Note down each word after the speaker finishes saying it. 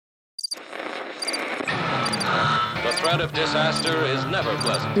threat of disaster is never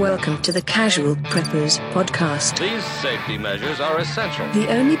pleasant. Welcome to the Casual Preppers Podcast. These safety measures are essential. The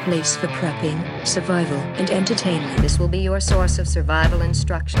only place for prepping, survival, and entertainment. This will be your source of survival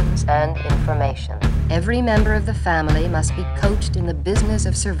instructions and information. Every member of the family must be coached in the business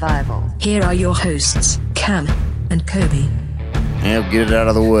of survival. Here are your hosts, Cam and Kobe. Yeah, get it out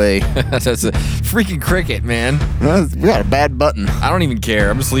of the way. That's a freaking cricket, man. We got a bad button. I don't even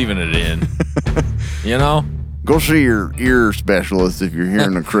care. I'm just leaving it in. You know? Go see your ear specialist if you're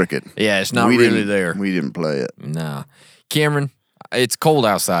hearing a cricket. Yeah, it's not We really didn't- there. We didn't play it. No. Cameron, it's cold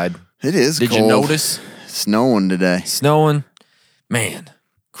outside. It is Did cold. you notice? It's snowing today. Snowing. Man,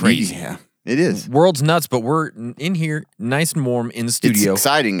 crazy. Yeah, it is. World's nuts, but we're in here nice and warm in the studio. It's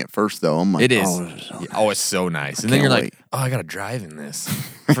exciting at first, though. I'm like, It is. oh, this is so Oh, it's so nice. And I then you're can't like, wait. oh, I got to drive in this.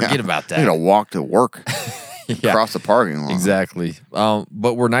 Forget about I gotta that. walk to work Yeah, across the parking lot. exactly. But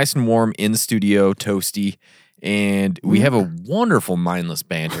we're nice and warm in the studio, toasty. And we have a wonderful mindless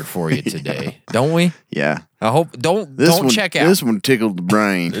banter for you today, don't we? Yeah. I hope don't One, check out. This one tickled the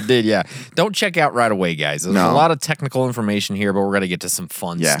brain. It did, yeah. Don't check out right away, guys. There's No. a lot of technical information here, but we're gonna get to some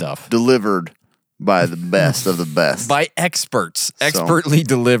fun Yeah. stuff Delivered by the best of the best. by experts, expertly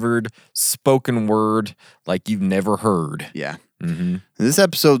delivered spoken word like you've never heard. Yeah. Mm-hmm. This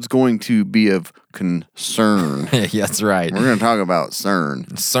episode's going to be of concern. Yeah, that's right. We're going to talk about CERN.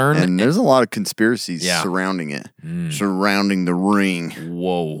 CERN. And there's a lot of conspiracies Yeah. surrounding it, surrounding the ring,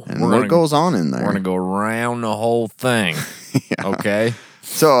 Whoa. and what goes on in We're there. gonna go around the whole thing. Okay.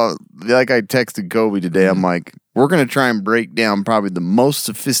 So, like I texted Kobe today, Mm-hmm. I'm like, we're going to try and break down probably the most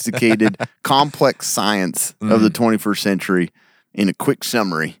sophisticated, complex science of the Mm-hmm. 21st century in a quick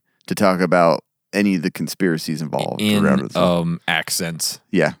summary to talk about any of the conspiracies involved around it. In accents,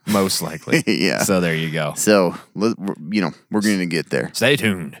 Yeah. most likely. Yeah. So there you go. So, we're going to get there. Stay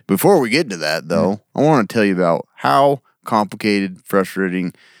tuned. Before we get to that, though, I want to tell you about how complicated,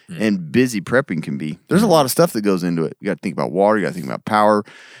 frustrating, and busy prepping can be. There's a lot of stuff that goes into it. You got to think about water. You got to think about power.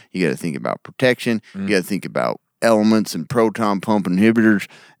 You got to think about protection. You got to think about elements and proton pump inhibitors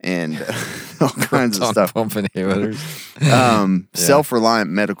and all kinds of stuff. Pump inhibitors. Self-reliant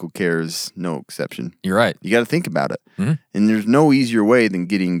medical care is no exception. You're right. You got to think about it. And there's no easier way than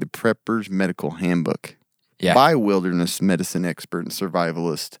getting the Prepper's Medical Handbook Yeah. by wilderness medicine expert and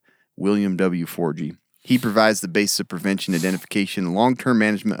survivalist William W. Forgy. He provides the basis of prevention, identification, and long-term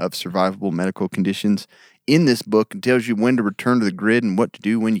management of survivable medical conditions in this book and tells you when to return to the grid and what to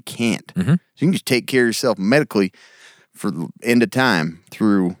do when you can't. So you can just take care of yourself medically for the end of time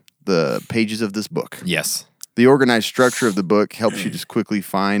through the pages of this book. Yes. The organized structure of the book helps you just quickly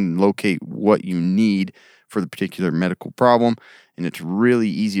find and locate what you need for the particular medical problem, and it's really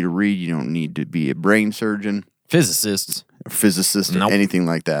easy to read. You don't need to be a brain surgeon, Physicists. a physicist, Nope. or anything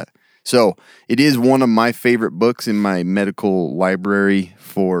like that. So it is one of my favorite books in my medical library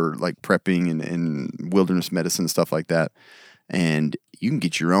for like prepping and wilderness medicine, stuff like that. And you can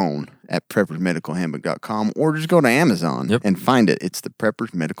get your own at preppersmedicalhandbook.com or just go to Amazon Yep. and find it. It's the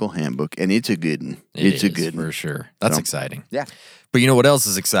Prepper's Medical Handbook, and it's a good one. It's a good one. for sure. That's So, exciting. Yeah, But you know what else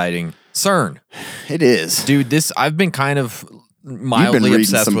is exciting? CERN. it is. Dude, I've been kind of mildly reading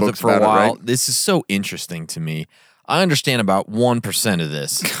obsessed some with it books for a about it, while. right? This is so interesting to me. I understand about 1% of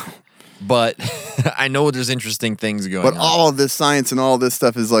this, but I know there's interesting things going But on. all of this science and all this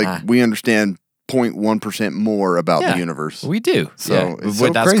stuff is like we understand 0.1% more about Yeah, the universe. we do. So yeah. it's But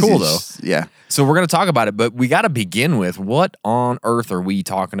so that's crazy. cool, though. Yeah. So we're going to talk about it, but we got to begin with what on earth are we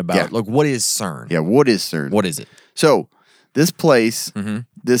talking about? Yeah. Like, what is CERN? Yeah. What is CERN? What is it? So this place, Mm-hmm.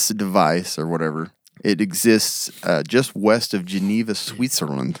 this device or whatever, it exists just west of Geneva,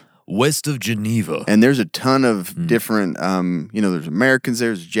 Switzerland. West of Geneva. And there's a ton of Mm. different, there's Americans there,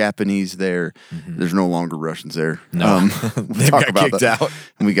 there's Japanese there. There's no longer Russians there. Mm-hmm. No. We'll They've talk got about kicked that. out. Mm.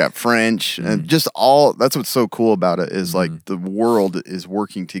 And we got French and just that's what's so cool about it is like the world is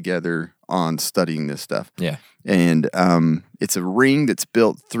working together on studying this stuff. Yeah. And it's a ring that's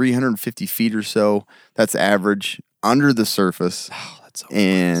built 350 feet or so. That's average under the surface. Oh, that's so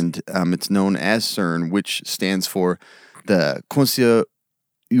And it's known as CERN, which stands for the Conseil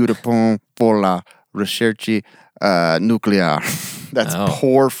Européen pour la Recherche Nucléaire. That's Oh.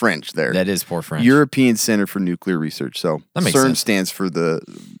 poor French there. That is poor French. European Center for Nuclear Research. So That makes CERN sense. stands for the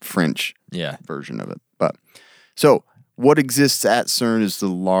French yeah. version of it. But so what exists at CERN is the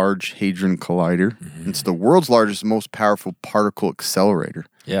Large Hadron Collider. It's the world's largest, most powerful particle accelerator.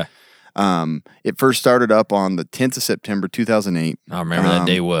 Yeah. It first started up on the 10th of September, 2008. I remember that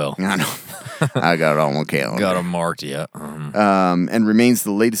day well. I know. I got it on my calendar. Got them marked, yeah. And remains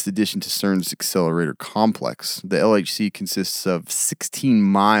the latest addition to CERN's accelerator complex. The LHC consists of 16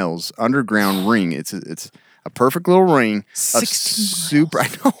 miles underground ring. It's A perfect little ring. 60 super, I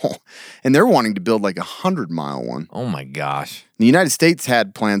know. And they're wanting to build like 100-mile one. Oh my gosh. The United States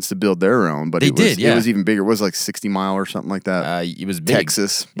had plans to build their own, but They did, yeah. it was even bigger. It was like 60-mile or something like that. It was big.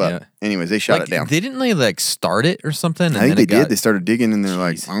 Texas. But Yeah. anyways, they shot Like, it down. Didn't they like start it or something? And I think then they did. They started digging and they're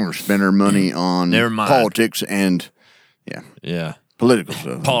like, I'm going to spend our money on Never mind. politics and, Yeah. political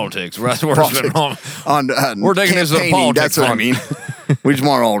stuff. Politics. That's what Politics. We're taking this to the campaigning, politics That's what I one. mean. We just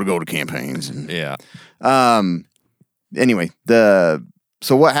want all to go to campaigns. And, Yeah. anyway,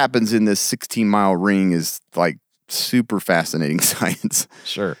 so what happens in this 16-mile ring is like super fascinating science.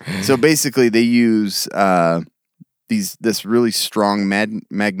 Sure. So basically, they use this really strong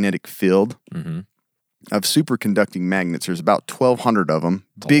magnetic field of superconducting magnets. There's about 1,200 of them,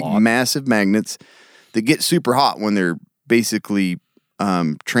 big, lot. massive magnets that get super hot when they're basically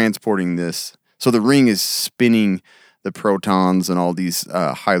transporting this. So the ring is spinning the protons and all these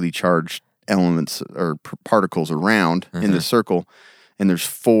highly charged elements or particles around in the circle. And there's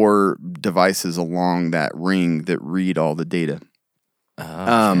 4 devices along that ring that read all the data.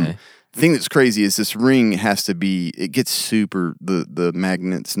 Okay. The thing that's crazy is this ring has to be, it gets super, the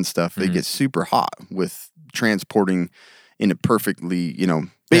magnets and stuff, they get super hot with transporting in a perfectly,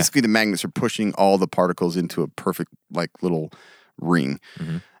 basically the magnets are pushing all the particles into a perfect like little ring.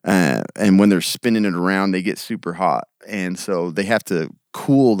 And when they're spinning it around, they get super hot. And so they have to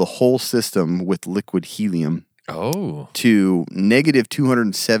cool the whole system with liquid helium Oh. to negative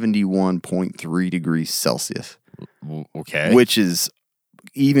 271.3 degrees Celsius, Okay. which is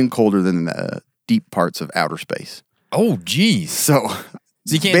even colder than the deep parts of outer space. Oh, geez. So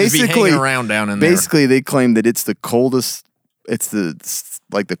So you can't just be hanging around down in there. basically, they claim that it's the coldest. It's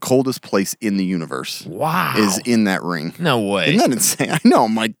the coldest place in the universe. Wow. Is in that ring. No way. Isn't that insane? I know.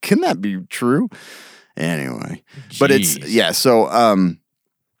 I'm like, can that be true? Anyway, but it's Jeez. So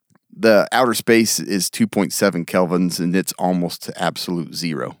the outer space is 2.7 kelvins, and it's almost to absolute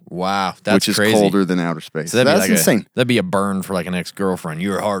zero, Wow. That's which is crazy. colder than outer space. So that'd be That's like insane. That'd be a burn for like an ex-girlfriend.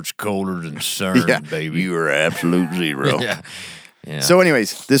 Your heart's colder than CERN, baby. You are absolute zero. Yeah. Yeah. So,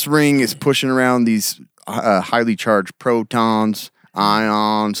 anyways, this ring is pushing around these highly charged protons,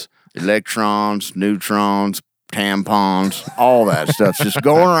 ions, electrons, neutrons, tampons, all that stuff's just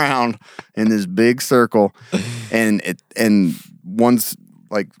going around in this big circle, and one's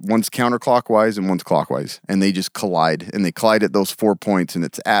counterclockwise and one's clockwise, and they just collide, and they collide at those 4 points, and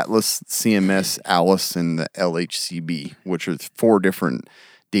it's Atlas, CMS, ALICE, and the LHCb, which are 4 different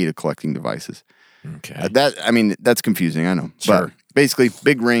data collecting devices. Okay. That's confusing, I know. Sure. But basically,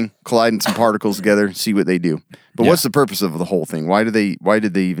 big ring, colliding some particles together, see what they do. But what's the purpose of the whole thing? Why did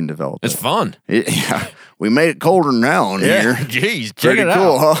they even develop It's it? fun. We made it colder now in here. Jeez. Check Pretty it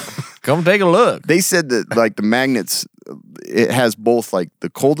cool, out. huh? Come take a look. They said that like the magnets, it has both like the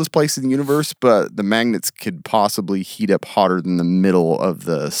coldest place in the universe, but the magnets could possibly heat up hotter than the middle of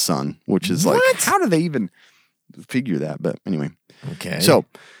the sun, which is like, how do they even figure that? But anyway, Okay. so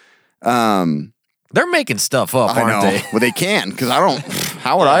they're making stuff up, I aren't know. they? Well, they can, because I don't.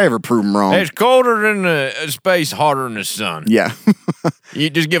 How would I ever prove them wrong? It's colder than the space, hotter than the sun. Yeah. You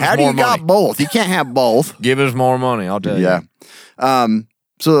just give How us do more you money. got both? You can't have both. Give us more money. I'll tell you. Yeah.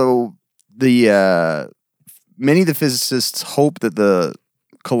 So the many of the physicists hope that the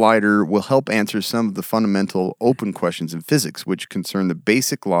collider will help answer some of the fundamental open questions in physics, which concern the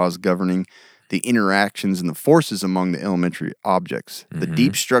basic laws governing the interactions and the forces among the elementary objects, the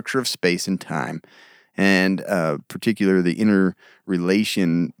deep structure of space and time, and particularly the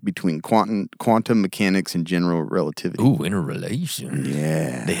interrelation between quantum mechanics and general relativity. Ooh, interrelation.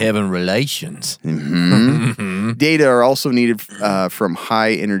 Yeah. They having relations. Data are also needed from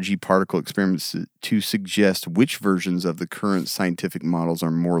high-energy particle experiments to suggest which versions of the current scientific models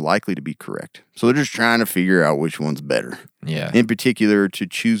are more likely to be correct. So they're just trying to figure out which one's better. Yeah. In particular, to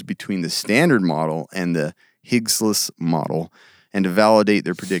choose between the standard model and the Higgsless model, and to validate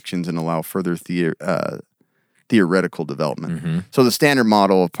their predictions and allow further theoretical development. So the standard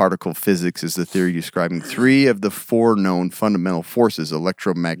model of particle physics is the theory describing 3 of the 4 known fundamental forces: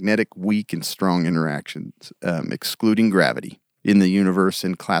 electromagnetic, weak, and strong interactions, excluding gravity, in the universe,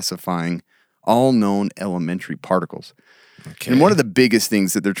 and classifying all known elementary particles. Okay. And one of the biggest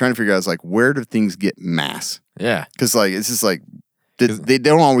things that they're trying to figure out is like, where do things get mass? Yeah. Because like it's just like they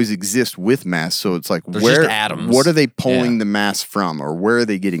don't always exist with mass, so it's like They're where just atoms. what are they pulling Yeah. the mass from, or where are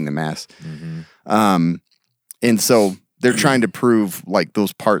they getting the mass? And so they're trying to prove like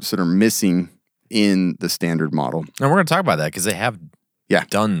those parts that are missing in the standard model. And we're going to talk about that because they have Yeah.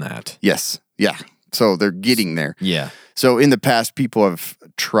 done that. Yes, yeah. So they're getting there. Yeah. So in the past, people have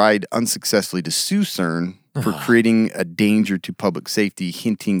tried unsuccessfully to sue CERN for creating a danger to public safety,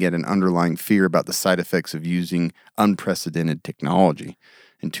 hinting at an underlying fear about the side effects of using unprecedented technology.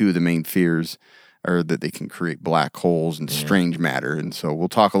 And two of the main fears are that they can create black holes and strange matter. And so we'll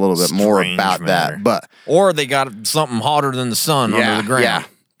talk a little bit more Strange about matter. that. But Or they got something hotter than the sun under the ground. yeah.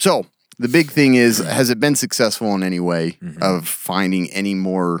 So the big thing is, has it been successful in any way of finding any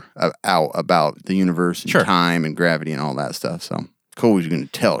more out about the universe and Sure. time and gravity and all that stuff? So Cole's going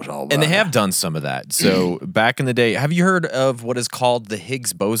to tell us all about And they it. have done some of that. So back in the day, have you heard of what is called the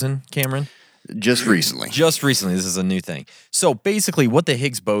Higgs boson, Cameron? Just recently. Just recently, this is a new thing. So basically, what the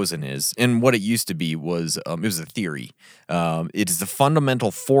Higgs boson is, and what it used to be was, it was a theory. It is the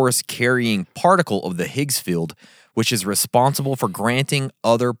fundamental force-carrying particle of the Higgs field, which is responsible for granting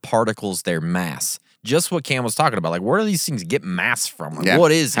other particles their mass. Just what Cam was talking about. Like, where do these things get mass from? Like, Yeah.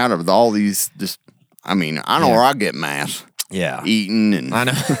 what is it? Out of all these, I know where I get mass. Yeah. Eating and I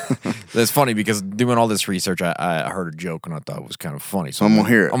know. That's funny because doing all this research, I heard a joke and I thought it was kind of funny. So I'm gonna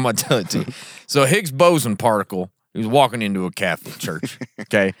hear it. I'm going to tell it to you. So Higgs boson particle, he was walking into a Catholic church,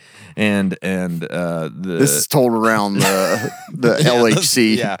 okay? And this is told around the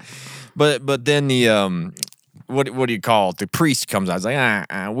LHC. Yeah. But then the what do you call it? The priest comes out. He's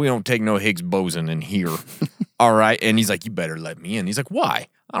like, we don't take no Higgs boson in here. All right. And he's like, you better let me in. He's like, why?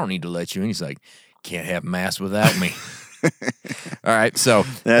 I don't need to let you in. He's like, can't have mass without me. All right, so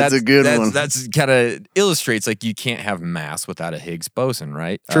That's a good one. That's kind of illustrates like you can't have mass without a Higgs boson,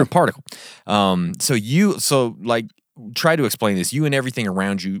 right? True. Particle. So try to explain this. You and everything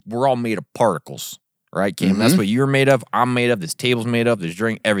around you, we're all made of particles, right, Cam? That's what you're made of. I'm made of. This table's made of. This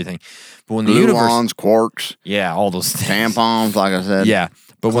drink, everything. But when the universe, Gluons, quarks, yeah, all those things. tampons, like I said. Yeah,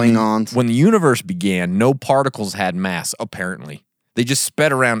 but Klingons. when the universe began, no particles had mass. Apparently. They just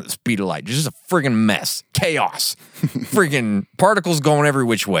sped around at the speed of light. Just a friggin' mess. Chaos. Friggin' particles going every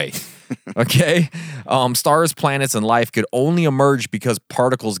which way. Okay? Stars, planets, and life could only emerge because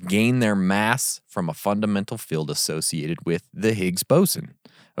particles gain their mass from a fundamental field associated with the Higgs boson.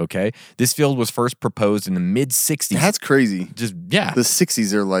 Okay? This field was first proposed in the mid-60s. That's crazy. Just, yeah. The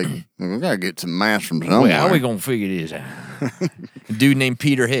 60s, they're like, we got to get some mass from somewhere. Wait, how are we going to figure this out? A dude named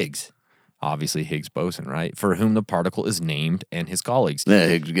Peter Higgs. Obviously Higgs boson, right? For whom the particle is named and his colleagues. That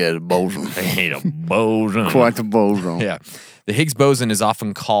Higgs got a boson. They hate a boson. Quite the boson. Yeah. The Higgs boson is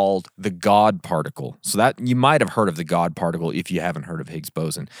often called the God particle. So that you might have heard of the God particle if you haven't heard of Higgs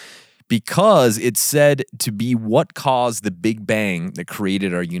boson. Because it's said to be what caused the Big Bang that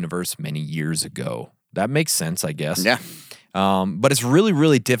created our universe many years ago. That makes sense, I guess. Yeah. But it's really,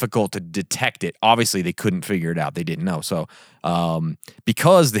 really difficult to detect it. Obviously, they couldn't figure it out. They didn't know. So,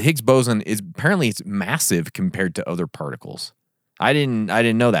 because the Higgs boson is apparently it's massive compared to other particles. I didn't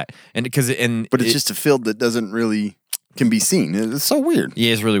know that. But But it's just a field that doesn't really can be seen. It's so weird.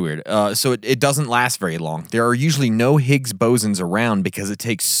 Yeah, it's really weird. So it doesn't last very long. There are usually no Higgs bosons around because it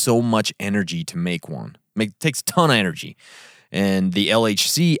takes so much energy to make one. It takes a ton of energy. And the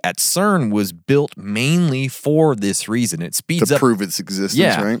LHC at CERN was built mainly for this reason. It speeds To up. prove its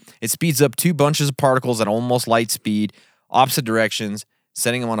existence, right? It speeds up two bunches of particles at almost light speed, opposite directions,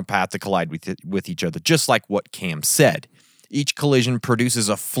 setting them on a path to collide with each other, just like what Cam said. Each collision produces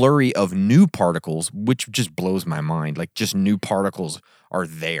a flurry of new particles, which just blows my mind. Like, just new particles are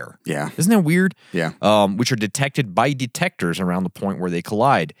there. Yeah. Isn't that weird? Yeah. Which are detected by detectors around the point where they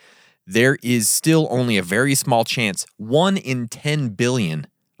collide. There is still only a very small chance, 1 in 10 billion,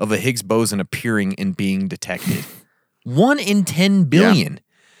 of a Higgs boson appearing and being detected. 1 in 10 billion. Yeah.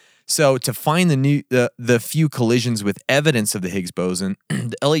 So to find the few collisions with evidence of the Higgs boson,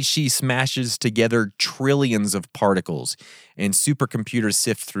 the LHC smashes together trillions of particles, and supercomputers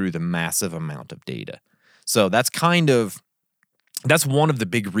sift through the massive amount of data. So that's one of the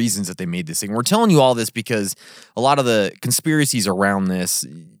big reasons that they made this thing. We're telling you all this because a lot of the conspiracies around this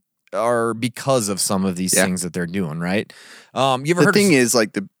are because of some of these things that they're doing, right? You ever heard? The thing is,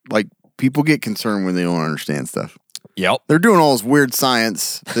 like people get concerned when they don't understand stuff. Yep. They're doing all this weird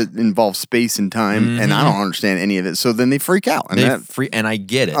science that involves space and time, and I don't understand any of it. So then they freak out, and and I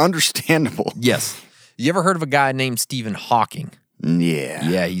get it. Understandable. Yes. You ever heard of a guy named Stephen Hawking? Yeah.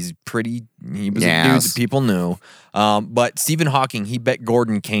 Yeah, he was a dude that people knew. But Stephen Hawking, he bet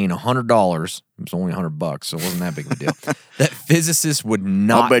Gordon Kane $100. It was only $100, so it wasn't that big of a deal. That physicists would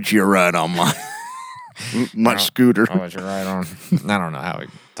not. I'll bet you're right on my scooter. I'll bet you're right on. I don't know how he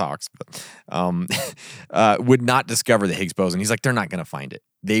talks, but would not discover the Higgs boson. He's like, they're not going to find it.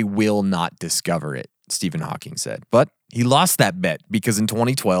 They will not discover it, Stephen Hawking said. But he lost that bet because in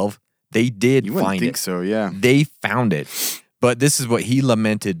 2012, they did you wouldn't find think it. So, yeah. They found it. But this is what he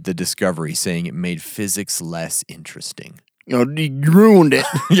lamented the discovery, saying it made physics less interesting. You know, you ruined it.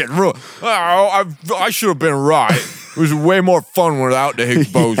 I should have been right. It was way more fun without the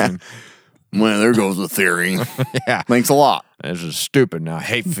Higgs boson. Well, there goes the theory. Yeah. Thanks a lot. This is stupid now. I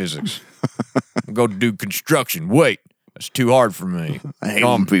hate physics. Go do construction. Wait, that's too hard for me. I hate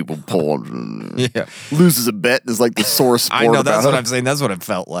when people pull. Yeah. Loses a bet is like the sore sport. I know, that's about what it. I'm saying. That's what it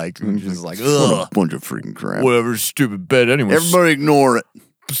felt like. Just like, What a ugh. bunch of freaking crap. Whatever, stupid bet anyway. Everybody ignore it.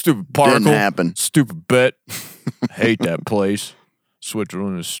 Stupid particle. Didn't happen. Stupid bet. Hate that place.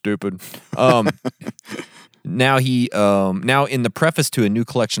 Switzerland is stupid. Now in the preface to a new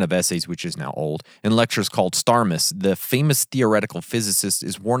collection of essays, which is now old, in lectures called Starmus, the famous theoretical physicist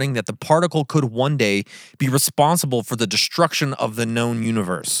is warning that the particle could one day be responsible for the destruction of the known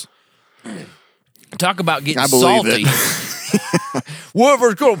universe. Talk about getting I believe salty. it.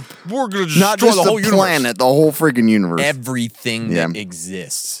 We're gonna destroy Not just the whole the universe. planet, the whole freaking universe. Everything that Yeah.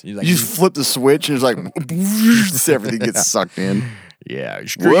 exists. You're like, You just flip the switch and it's like everything gets sucked in. yeah,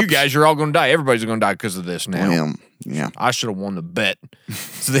 screw you Whoops. guys. You're all gonna die. Everybody's gonna die because of this now. Damn. Yeah. I should have won the bet.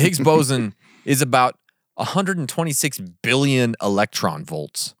 So the Higgs boson is about 126 billion electron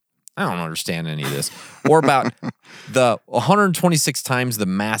volts. I don't understand any of this. Or about the 126 times the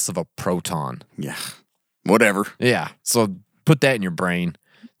mass of a proton. Yeah. Whatever. Yeah. So put that in your brain.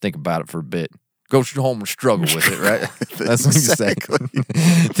 Think about it for a bit. Go home and struggle with it, right? That's what you say.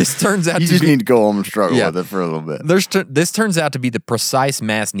 This turns out You to just be need to go home and struggle Yeah. with it for a little bit. this turns out to be the precise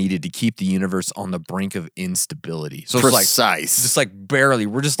mass needed to keep the universe on the brink of instability. So it's like Precise. just like barely.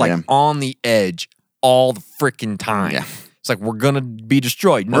 We're just like Yeah. on the edge all the freaking time. Yeah. It's like we're gonna be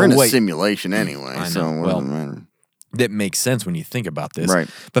destroyed. No We're in a way. simulation anyway, I so know. what Well, does it matter? That makes sense when you think about this. Right.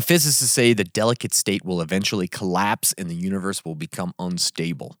 But physicists say the delicate state will eventually collapse and the universe will become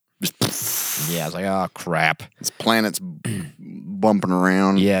unstable. Yeah, it's like, oh crap. This planet's bumping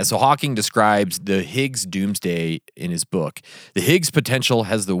around. Yeah, so Hawking describes the Higgs doomsday in his book. The Higgs potential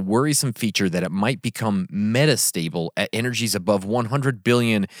has the worrisome feature that it might become metastable at energies above 100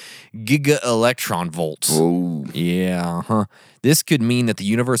 billion giga-electron volts. Oh. Yeah, huh. This could mean that the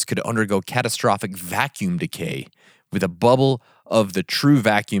universe could undergo catastrophic vacuum decay, with a bubble of the true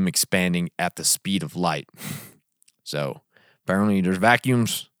vacuum expanding at the speed of light. So, apparently there's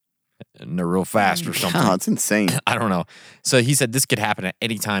vacuums, and they're real fast or something. God, it's insane. I don't know. So he said this could happen at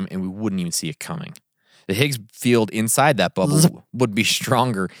any time and we wouldn't even see it coming. The Higgs field inside that bubble would be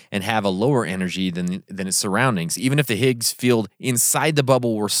stronger and have a lower energy than its surroundings. Even if the Higgs field inside the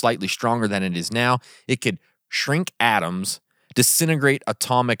bubble were slightly stronger than it is now, it could shrink atoms, disintegrate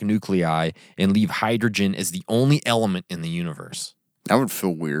atomic nuclei, and leave hydrogen as the only element in the universe. That would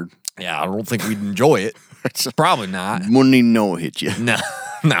feel weird. Yeah, I don't think we'd enjoy it. Probably not. Wouldn't even know it hit you. No,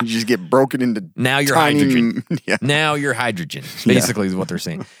 no. You just get broken into Now you're tiny, hydrogen. Yeah. Now you're hydrogen, basically is what they're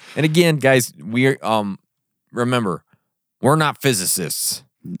saying. And again, guys, we're remember, we're not physicists.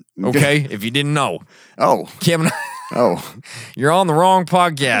 Okay? If you didn't know. Oh. Kevin, Oh. you're on the wrong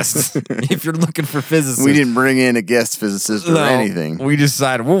podcast if you're looking for physicists. We didn't bring in a guest physicist or No, anything. We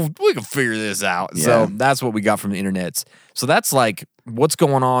decided, well, we can figure this out. Yeah. So that's what we got from the internet. So that's like what's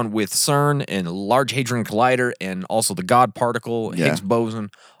going on with CERN and Large Hadron Collider and also the God particle, Yeah. Higgs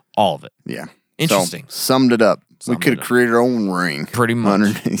boson, all of it. Yeah. Interesting. So, summed it up. Summed we could it have up. created our own ring. Pretty much.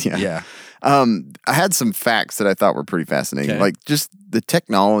 Underneath, yeah. Yeah. I had some facts that I thought were pretty fascinating. Okay. Like just the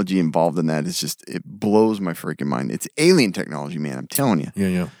technology involved in that is just, it blows my freaking mind. It's alien technology, man. I'm telling you.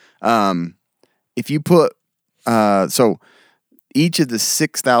 Yeah. If you put, so each of the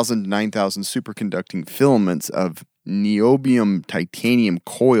 6,000 to 9,000 superconducting filaments of niobium titanium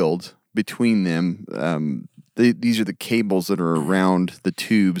coiled between them, these are the cables that are around the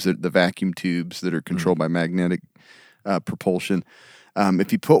tubes, the vacuum tubes that are controlled by magnetic propulsion.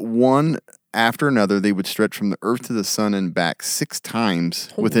 If you put one after another, they would stretch from the Earth to the Sun and back 6 times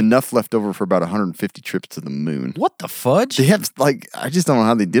with enough left over for about 150 trips to the moon. What the fudge? They have, like, I just don't know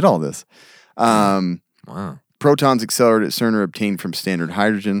how they did all this. Wow. Protons accelerated at CERN are obtained from standard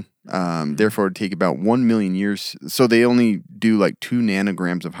hydrogen. Therefore, it would take about 1 million years. So they only do like 2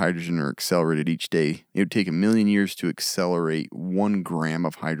 nanograms of hydrogen are accelerated each day. It would take 1 million years to accelerate 1 gram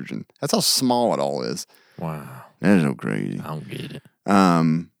of hydrogen. That's how small it all is. Wow. That is so crazy. I don't get it.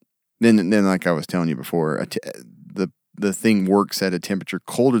 Then like I was telling you before, the thing works at a temperature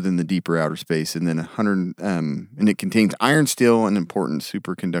colder than the deeper outer space, and then 100 and it contains iron, steel, and important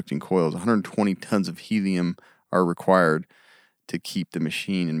superconducting coils. 120 tons of helium are required to keep the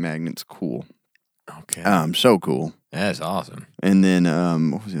machine and magnets cool. Okay. So cool. That's awesome. And then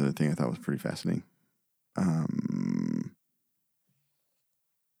what was the other thing I thought was pretty fascinating?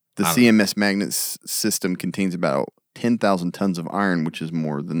 The CMS magnet system contains about 10,000 tons of iron, which is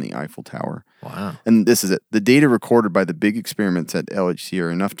more than the Eiffel Tower. Wow. And this is it. The data recorded by the big experiments at LHC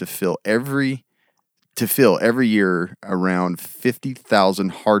are enough to fill every year around 50,000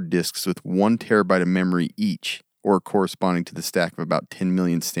 hard disks with 1 terabyte of memory each, or corresponding to the stack of about 10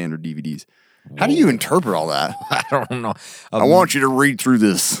 million standard DVDs. How do you interpret all that? I don't know. I want you to read through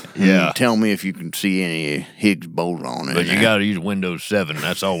this. Yeah. And tell me if you can see any Higgs boson in But you there. got to use Windows 7.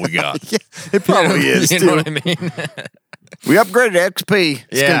 That's all we got. Yeah, it probably is, You too. know what I mean? We upgraded to XP.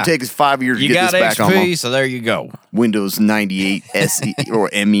 It's going Yeah. to take us 5 years to You get got this back on XP, so there you go. Windows 98 SE or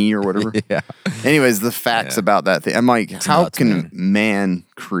ME or whatever. Yeah. Anyways, the facts about that thing. I'm like, how nuts, can man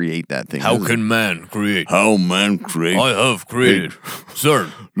create that thing? How This is- can man create? How man create? I have created.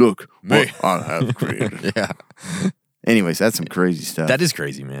 Sir, Look, Me. what I have created. Yeah. Anyways, that's some crazy stuff. That is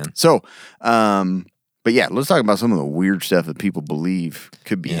crazy, man. So, but yeah, let's talk about some of the weird stuff that people believe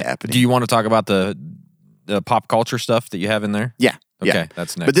could be happening. Do you want to talk about the pop culture stuff that you have in there? Yeah. Okay, yeah.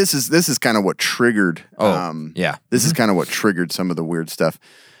 that's next. But this is kind of what triggered. Yeah. This is kind of what triggered some of the weird stuff.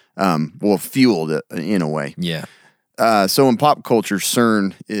 Well, fueled it in a way. Yeah. So in pop culture,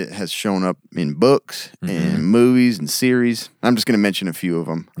 CERN it has shown up in books and movies and series. I'm just going to mention a few of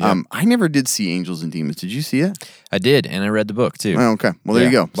them. I never did see Angels and Demons. Did you see it? I did, and I read the book too. Oh, okay. Well, there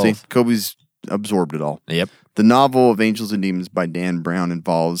you Yeah, go. See, both. Kobe's absorbed it all. Yep. The novel of Angels and Demons by Dan Brown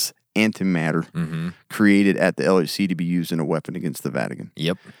involves antimatter created at the LHC to be used in a weapon against the Vatican.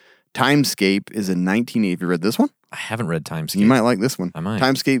 Yep. Timescape is a 1980. Have you read this one? I haven't read Timescape. You might like this one. I might.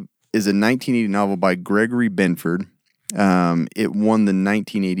 Timescape is a 1980 novel by Gregory Benford. It won the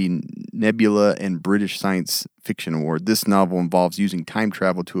 1980 Nebula and British Science Fiction Award. This novel involves using time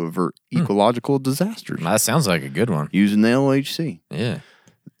travel to avert ecological disasters That sounds like a good one. using the LHC. Yeah.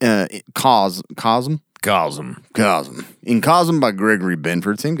 Cosm. Cosm. In Cosm by Gregory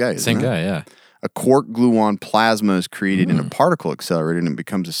Benford. Same guy. isn't Same it? guy, yeah. A quark gluon plasma is created in a particle accelerator and it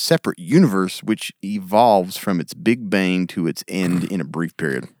becomes a separate universe which evolves from its big bang to its end in a brief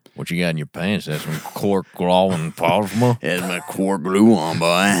period. What you got in your pants? That's some cork glowing plasma. That's my quark gluon,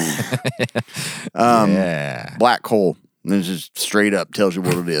 boy. Yeah. Black hole. This is straight up tells you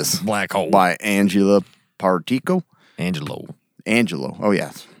what it is. Black hole. By Angela Partico. Angelo. Angelo. Oh,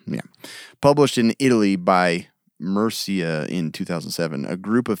 yes. Yeah. Published in Italy by Mercia in 2007. A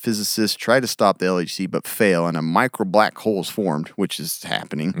group of physicists try to stop the LHC but fail, and a micro black hole is formed, which is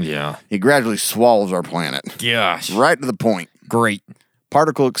happening. Yeah. It gradually swallows our planet. Gosh. Right to the point. Great.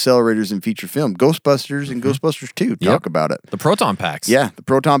 Particle accelerators in feature film. Ghostbusters and Ghostbusters 2 talk about it. The proton packs. Yeah, the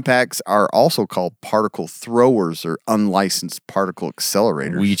proton packs are also called particle throwers or unlicensed particle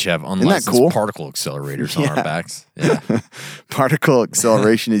accelerators. We each have that unlicensed cool? particle accelerators on Yeah. our backs. Yeah. Particle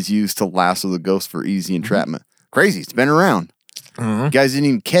acceleration is used to lasso the ghost for easy entrapment. Crazy. It's been around. You guys didn't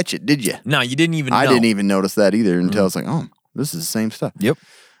even catch it, did you? No, you didn't even know. I didn't even notice that either until I was like, oh, this is the same stuff. Yep.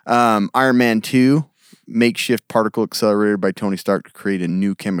 Iron Man 2, makeshift particle accelerator by Tony Stark to create a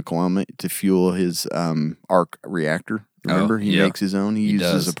new chemical element to fuel his arc reactor. Remember? He yeah. makes his own. He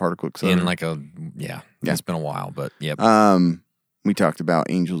uses does. a particle accelerator. In like a, yeah. It's been a while, but yep. We talked about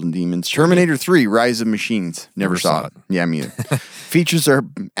Angels and Demons. Terminator 3, Rise of Machines. Never saw it. Yeah, me either. Features are,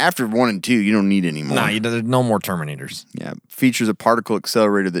 after 1 and 2, you don't need any more. Nah, there's no more Terminators. Yeah. Features a particle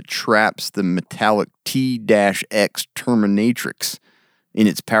accelerator that traps the metallic T-X Terminatrix in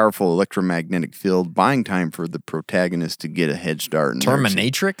its powerful electromagnetic field, buying time for the protagonist to get a head start. in their-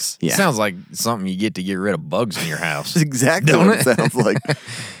 Terminatrix? Yeah. Sounds like something you get to get rid of bugs in your house. That's exactly Don't what it it? sounds like.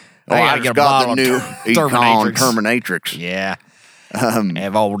 I gotta get a bottle the of new Econ Terminatrix. Terminatrix. yeah.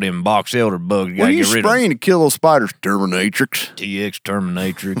 Have all them box elder bugs. You What got are to you get rid spraying to kill those spiders? Terminatrix. of. TX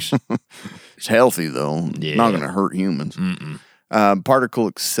Terminatrix. It's healthy, though. Yeah. Not going to hurt humans. Particle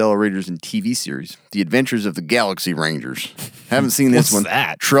accelerators in TV series. The Adventures of the Galaxy Rangers. Haven't seen this What's one.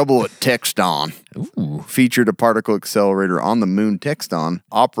 that? Trouble at Texton. Ooh. Featured a particle accelerator on the moon Texton,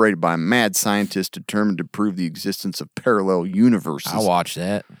 operated by a mad scientist determined to prove the existence of parallel universes. I watched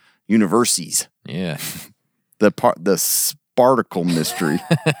that. Universities. Yeah. The Sparticle mystery.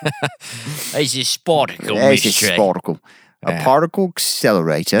 It's a sparticle That's a mystery. sparticle. A particle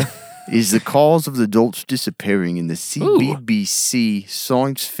accelerator is the cause of the adults disappearing in the CBBC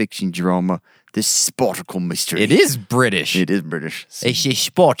science fiction drama, The Sparticle Mystery. It is British. It is British. It's a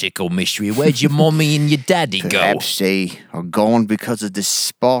sparticle mystery. Where'd your mommy and your daddy go? Perhaps they are gone because of the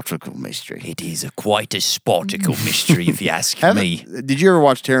Sparticle Mystery. It is quite a sparticle mystery, if you ask me. Did you ever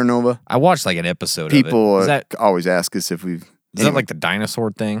watch Terra Nova? I watched like an episode People of it. always ask us if we've. Is that like the dinosaur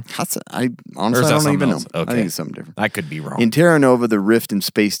thing? I honestly Or is that I don't something even know. else? I Okay. think it's something different. I could be wrong. In Terra Nova, the rift in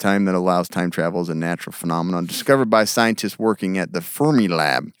space-time that allows time travel is a natural phenomenon discovered by scientists working at the Fermi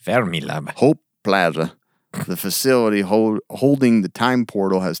Lab, Fermilab. Hope Plaza, The facility holding the time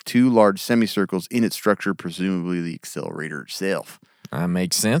portal has 2 large semicircles in its structure, presumably the accelerator itself. That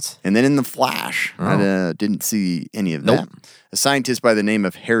makes sense. And then in The Flash, I didn't see any of that. A scientist by the name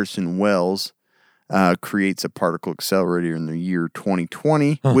of Harrison Wells creates a particle accelerator in the year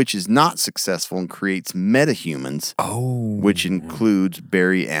 2020, which is not successful and creates metahumans, which includes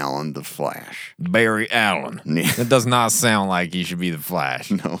Barry Allen, the Flash. Barry Allen. Yeah. That does not sound like he should be the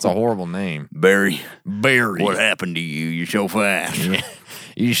Flash. No. It's a horrible name. Barry, Barry. what happened to you? You're so fast.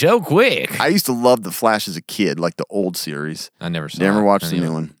 You're so quick. I used to love the Flash as a kid, like the old series. I never saw Never it. watched the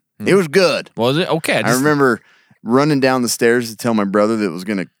new one. It was good. Was it? Okay. I remember running down the stairs to tell my brother that it was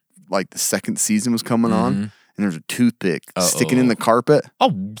going to, like, the second season was coming on, and there's a toothpick sticking in the carpet. Oh,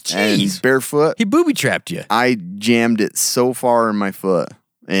 And jeez. barefoot. He booby-trapped you. I jammed it so far in my foot,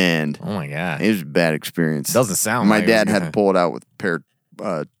 and Oh, my God. it was a bad experience. Doesn't sound My like dad it was had to pull it out with a pair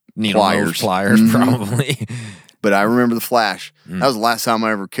of needle nose pliers. pliers, probably. But I remember the Flash. That was the last time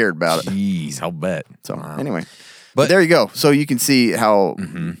I ever cared about it. Jeez, I'll bet. So Wow. anyway, But- but there you go. So you can see how,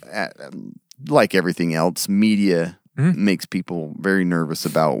 like everything else, media makes people very nervous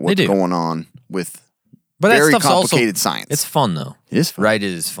about what's do. going on with But that very stuff's complicated also, science. It's fun, though. It is fun. Right?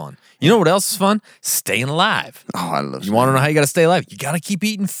 It is fun. You know what else is fun? Staying alive. Oh, I love. You want to know how you got to stay alive? You got to keep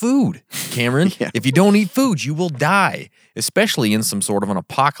eating food, Cameron. Yeah. If you don't eat food, you will die, especially in some sort of an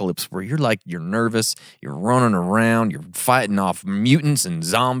apocalypse where you're nervous, you're running around, you're fighting off mutants and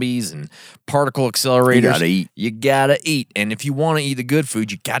zombies and particle accelerators. You gotta eat. You got to eat. And if you want to eat the good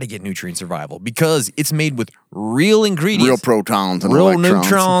food, you got to get Nutrient Survival because it's made with real ingredients. real protons and real electrons.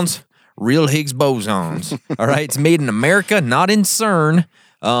 neutrons, real Higgs bosons. All right, it's made in America, not in CERN,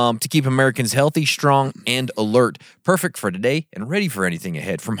 to keep Americans healthy, strong, and alert. Perfect for today and ready for anything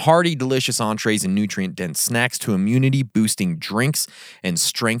ahead. From hearty, delicious entrees and nutrient-dense snacks to immunity-boosting drinks and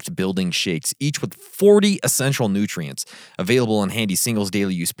strength-building shakes, each with 40 essential nutrients. Available in handy singles,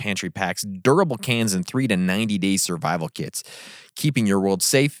 daily-use pantry packs, durable cans, and 3 to 90-day survival kits. Keeping your world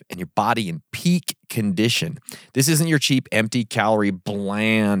safe and your body in peak condition. This isn't your cheap, empty, calorie,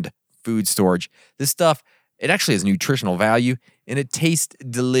 bland food storage. This stuff, it actually has nutritional value and it tastes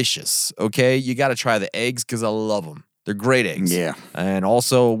delicious, okay? You got to try the eggs because I love them. They're great eggs. Yeah. And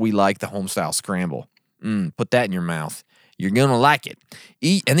also, we like the home-style scramble. Put that in your mouth. You're going to like it.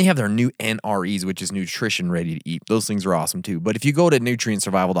 Eat, and they have their new NREs, which is nutrition ready to eat. Those things are awesome too. But if you go to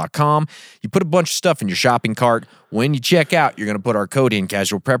nutrientsurvival.com, you put a bunch of stuff in your shopping cart. When you check out, you're going to put our code in,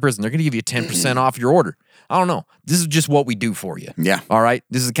 Casual Preppers, and they're going to give you 10% off your order. I don't know. This is just what we do for you. Yeah. All right?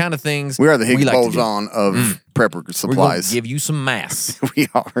 This is the kind of things We are the Higgs like to do. boson of prepper We're going to supplies. give you some mass We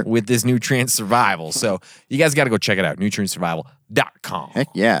are. with this Nutrient Survival. So you guys got to go check it out, nutrientsurvival.com. Heck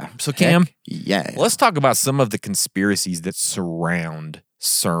yeah. So, Cam, Heck yeah. let's talk about some of the conspiracies that surround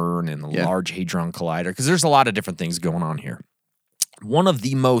CERN and the Yeah. Large Hadron Collider, because there's a lot of different things going on here. One of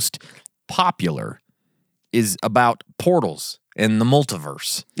the most popular is about portals and the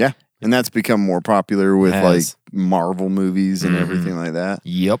multiverse. Yeah. And that's become more popular with It like has. Marvel movies and everything like that.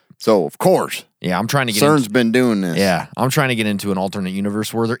 Yep. So of course, Yeah, I'm trying to get CERN's into, been doing this. yeah, I'm trying to get into an alternate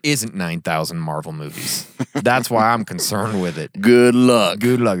universe where there isn't 9,000 Marvel movies. That's why I'm concerned with it. Good luck.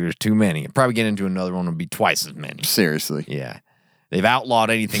 Good luck. There's too many. Probably get into another one would be twice as many. Seriously. Yeah. They've outlawed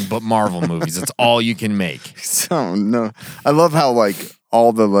anything but Marvel movies. That's all you can make. So no. I love how like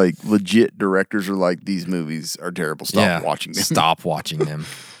all the like legit directors are like, these movies are terrible. Stop watching them. Stop watching them.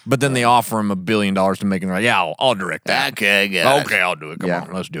 But then they offer him $1 billion to make it. Right? Yeah, I'll direct that. Okay, guys. Okay, I'll do it. Come Yeah.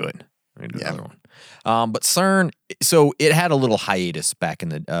 on, let's do it. Let me do Yeah. another one. But CERN, so it had a little hiatus back in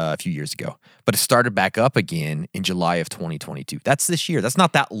the a few years ago, but it started back up again in July of 2022. That's this year. That's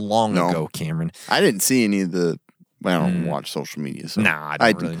not that long No. ago, Cameron. I didn't see any of the. I don't watch social media. So Nah,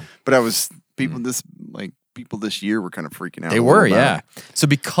 I don't really. But I was people this year were kind of freaking out. They a were, little yeah. about it. So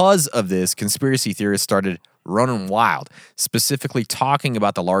because of this, conspiracy theorists started running wild, specifically talking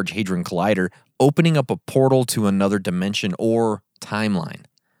about the Large Hadron Collider opening up a portal to another dimension or timeline,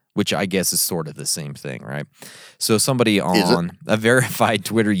 which I guess is sort of the same thing, right? So somebody on a verified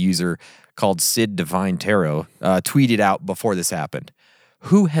Twitter user called Sid Divine Tarot tweeted out before this happened,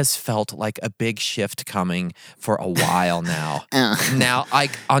 "Who has felt like a big shift coming for a while now? Now,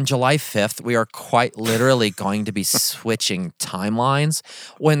 like on July 5th, we are quite literally going to be switching timelines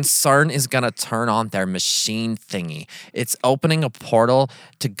when CERN is going to turn on their machine thingy. It's opening a portal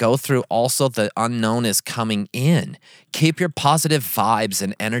to go through. Also, the unknown is coming in. Keep your positive vibes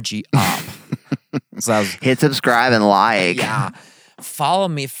and energy up." So that was, Hit subscribe and like. yeah. Follow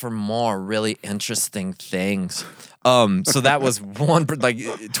me for more really interesting things. So that was one, like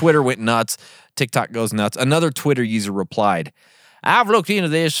Twitter went nuts. TikTok goes nuts. Another Twitter user replied, I've looked into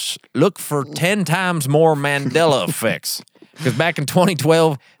this. Look for 10 times more Mandela effects. Because back in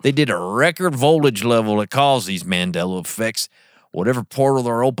 2012, they did a record voltage level that caused these Mandela effects. Whatever portal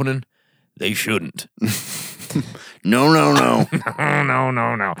they're opening, they shouldn't. No. No.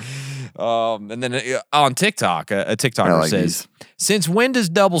 And then on TikTok, a TikToker like says, since when does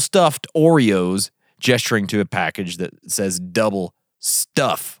double stuffed Oreos, gesturing to a package that says double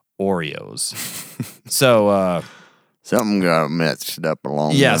stuff Oreos? So, something got messed up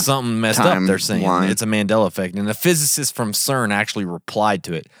along yeah, the something messed up, they're saying. timeline. It's a Mandela effect. And a physicist from CERN actually replied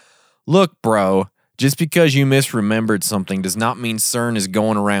to it. Look, bro, just because you misremembered something does not mean CERN is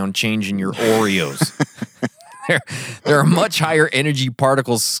going around changing your Oreos. There are much higher energy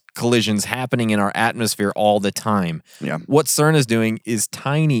particles collisions happening in our atmosphere all the time. Yeah. What CERN is doing is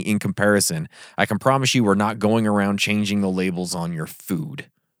tiny in comparison. I can promise you we're not going around changing the labels on your food.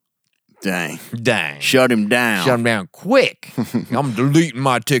 Dang. Shut him down. him down quick. I'm deleting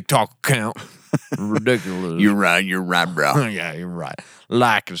my TikTok account. Ridiculous. You're right, bro. Yeah, you're right.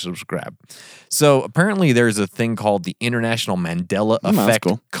 Like and subscribe. So apparently there's a thing called the International Mandela that's Effect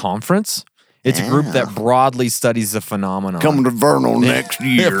cool. Conference. It's a group that broadly studies the phenomenon. Coming to Vernal next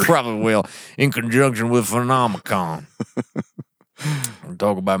year. It probably will, in conjunction with Phenomicon. We'll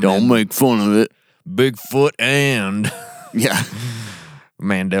talk about Don't make fun of it. Bigfoot and Yeah.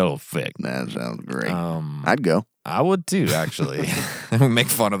 Mandela Effect. That sounds great. I'd go. I would too, actually. We make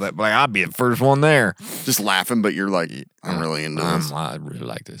fun of that, but I'd be the first one there. Just laughing, but you're like, I'm really into this. I really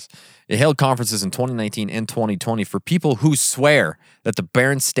like this. It held conferences in 2019 and 2020 for people who swear that the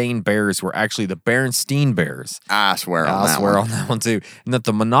Berenstain Bears were actually the Berenstein Bears. I swear on I'll that swear one. on that one too. And that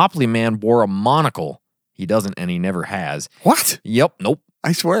the Monopoly Man wore a monocle. He doesn't, and he never has. What? Yep. Nope.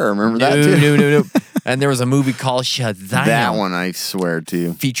 I swear I remember that too. No. And there was a movie called Shazam. That one I swear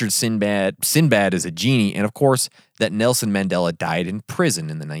to. Featured Sinbad as a genie, and of course that Nelson Mandela died in prison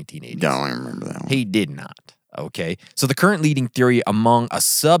in the 1980s. Don't remember that one. He did not. Okay. So the current leading theory among a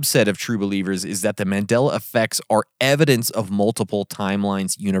subset of true believers is that the Mandela effects are evidence of multiple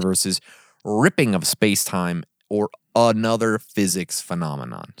timelines, universes, ripping of space-time, or another physics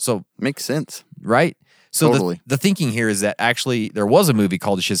phenomenon. So, Makes sense. right? So Totally. the thinking here is that actually there was a movie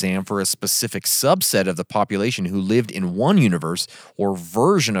called Shazam for a specific subset of the population who lived in one universe or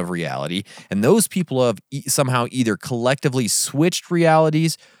version of reality, and those people have somehow either collectively switched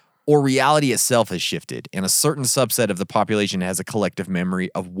realities or reality itself has shifted, and a certain subset of the population has a collective memory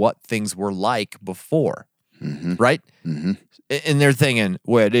of what things were like before. Right? Mm-hmm. And they're thinking,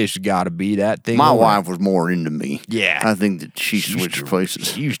 well, this got to be that thing. My over. wife was more into me. Yeah. I think that she switched places.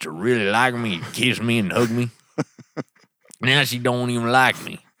 She used to really like me, kiss me, and hug me. Now she don't even like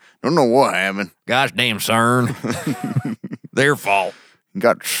me. Don't know what happened. Gosh damn, CERN. Their fault.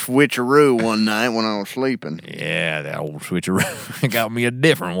 Got switcheroo one night when I was sleeping. Yeah, that old switcheroo got me a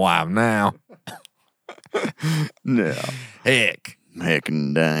different wife now. Yeah. Heck. Heck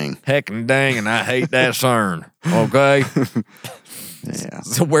and dang. Heck and dang, and I hate that CERN. Okay? Yeah.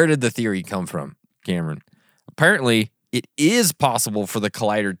 So where did the theory come from, Cameron? Apparently, it is possible for the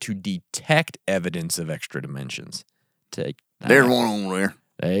collider to detect evidence of extra dimensions. Take that. There's one over there.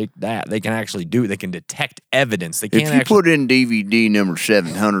 Take that. They can actually do it. They can detect evidence. They can't If you actually put in DVD number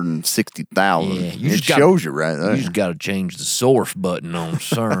 760,000, Yeah, you it just gotta- shows you right there. You just got to change the source button on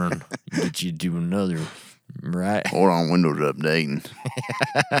CERN. Get you to another, right? Hold on, Windows updating.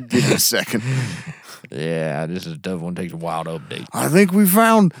 Give me a second. Yeah, this is a tough one. Takes a while to update. I think we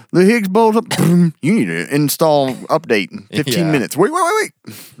found the Higgs boson. You need to install update in 15 Yeah. minutes. Wait.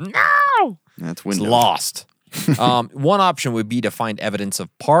 No! That's It's Windows. lost. One option would be to find evidence of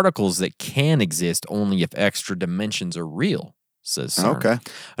particles that can exist only if extra dimensions are real, says CERN. Okay.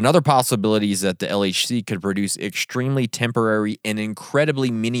 Another possibility is that the LHC could produce extremely temporary and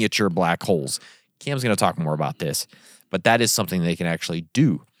incredibly miniature black holes. Cam's going to talk more about this, but that is something they can actually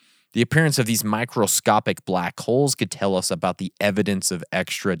do. The appearance of these microscopic black holes could tell us about the evidence of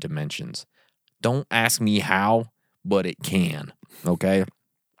extra dimensions. Don't ask me how, but it can. Okay?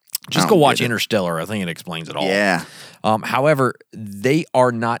 Just I go don't watch get it. Interstellar. I think it explains it all. Yeah. However, they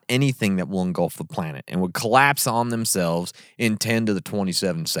are not anything that will engulf the planet and would collapse on themselves in 10 to the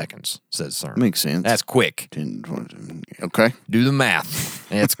 27 seconds, says CERN. Makes sense. That's quick. 10, 20, okay. Do the math.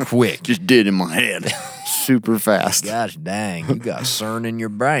 That's quick. Just did in my head. Super fast. Gosh dang, you got CERN in your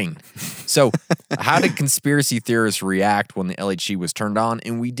brain. So, how did conspiracy theorists react when the LHC was turned on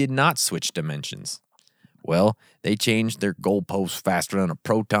and we did not switch dimensions? Well, they changed their goalposts faster than a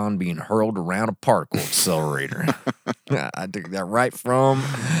proton being hurled around a particle accelerator. I took that right from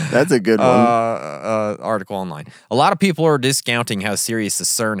That's a good one. article online. A lot of people are discounting how serious the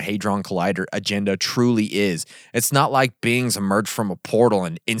CERN Hadron Collider agenda truly is. It's not like beings emerge from a portal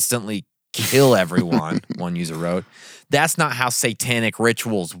and instantly kill everyone, one user wrote. That's not how satanic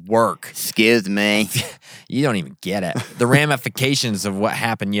rituals work. Excuse me. You don't even get it. The ramifications of what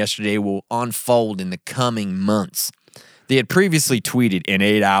happened yesterday will unfold in the coming months. They had previously tweeted, in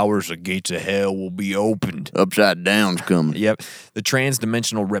 8 hours, the gates of hell will be opened. Upside down's coming. Yep. The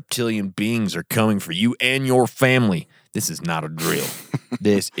transdimensional reptilian beings are coming for you and your family. This is not a drill.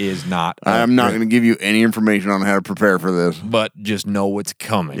 This is not a I'm not drill. going to give you any information on how to prepare for this. But just know it's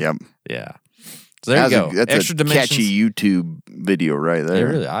coming. Yep. Yeah. So there you go. That's Extra a dimensions. catchy YouTube video right there. Yeah,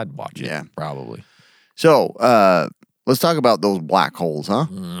 really, I'd watch it. Yeah. Probably. So, let's talk about those black holes, huh?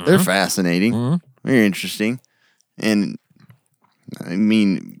 Mm-hmm. They're fascinating. Very interesting. And, I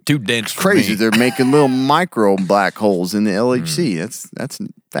mean, Too dense for crazy. me. They're making little micro black holes in the LHC. That's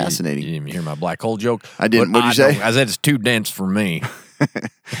fascinating. You didn't even hear my black hole joke? I didn't. But What'd you say? I said it's too dense for me.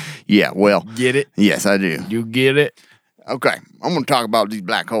 Yeah, well, Get it? yes, I do. You get it? Okay, I'm going to talk about these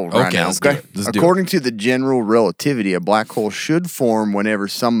black holes right Okay, now. let's do it. Let's do it. According to the general relativity, a black hole should form whenever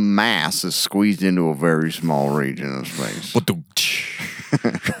some mass is squeezed into a very small region of space. What the?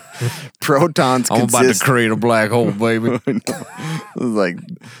 Protons I'm about to consist. create a black hole, baby. Like,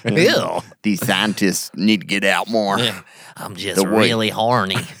 Ew. these scientists need to get out more. I'm just The way- really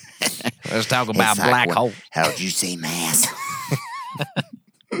horny. Let's talk about It's like, black what- hole. How'd you say mass?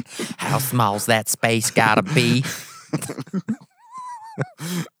 How small's that space gotta be?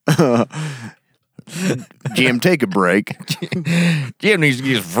 Jim, take a break. Jim needs to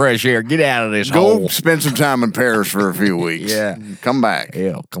get some fresh air. Get out of this Go hole. spend some time in Paris for a few weeks. Yeah. Come back.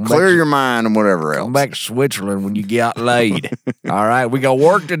 Yeah, come Clear back. your mind and whatever else. Come back to Switzerland when you get laid. All right, we got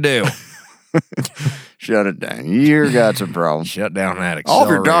work to do. Shut it down. You got some problems. Shut down that All of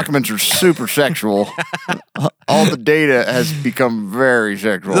your accelerator. documents are super sexual. All the data has become very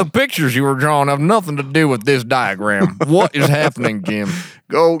sexual. The pictures you were drawing have nothing to do with this diagram. What is happening, Jim?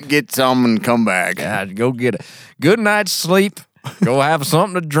 Go get some and come back. God, go get a good night's sleep. Go have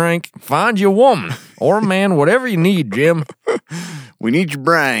something to drink. Find you a woman or a man, whatever you need, Jim. We need your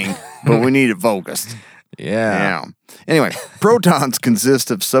brain, but we need it focused. Yeah. Yeah. Anyway, protons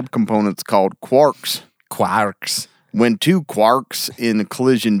consist of subcomponents called quarks. Quarks. When two quarks in a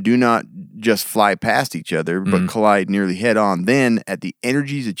collision do not just fly past each other, but collide nearly head on, then at the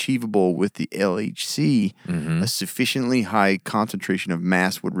energies achievable with the LHC, a sufficiently high concentration of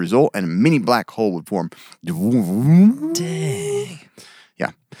mass would result and a mini black hole would form. Dang.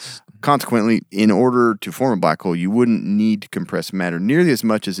 Yeah. Consequently, in order to form a black hole, you wouldn't need to compress matter nearly as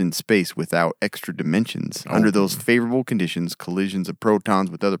much as in space without extra dimensions. Under those favorable conditions, collisions of protons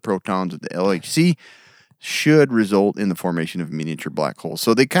with other protons at the LHC should result in the formation of miniature black holes.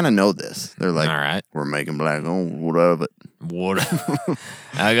 So they kind of know this. They're like, All right. we're making black holes. What of it? What?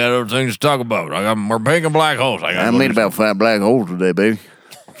 I got other things to talk about. We're making black holes. I made about 5 black holes today, baby.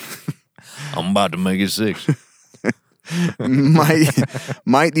 I'm about to make it 6.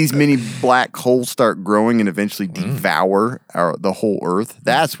 Might these mini black holes start growing and eventually devour the whole Earth?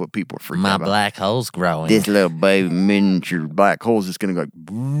 That's what people are freaking My out about. black hole's growing. This little baby miniature black hole is just going to go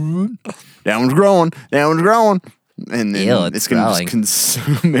like, that one's growing, that one's growing. And then Ew, it's it's going to growing. just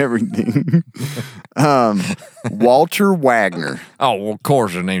consume everything. Walter Wagner. Oh, well, of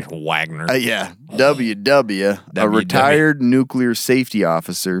course his name's Wagner. Yeah, WW, a WW. retired nuclear safety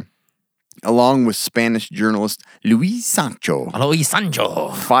officer, along with Spanish journalist Luis Sancho, Luis Sancho.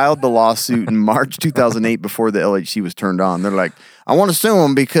 filed the lawsuit in March 2008 before the LHC was turned on. They're like, I want to sue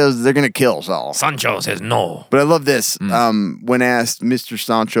them because they're going to kill us all. Sancho says no. But I love this. When asked Mr.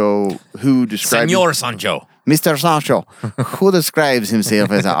 Sancho, who described Senor Sancho. Mr. Sancho, who describes himself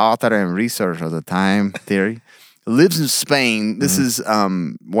as an author and researcher of the time theory, lives in Spain. This is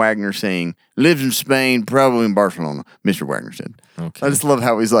Wagner saying, lives in Spain, probably in Barcelona. Mr. Wagner said. Okay. I just love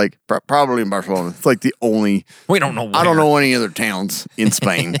how he's like, probably in Barcelona. It's like the only, We don't know where. I don't know any other towns in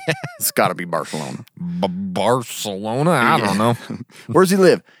Spain. It's got to be Barcelona. Barcelona? I don't know. Where's he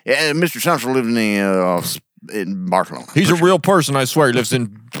live? Yeah, Mr. Sancho lives in Barcelona. He's a real person, I swear. He lives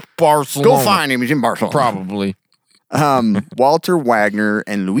in Barcelona. Go find him. He's in Barcelona. Probably. Walter Wagner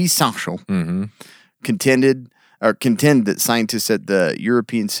and Luis Sancho contend that scientists at the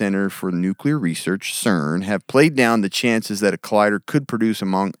European Center for Nuclear Research, CERN, have played down the chances that a collider could produce,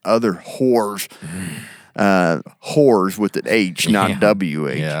 among other whores with an H, not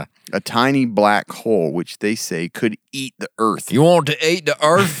WH, Yeah. a tiny black hole, which they say could eat the Earth. You want to eat the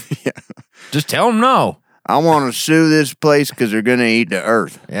earth? Yeah. Just tell him no. I want to sue this place because they're going to eat the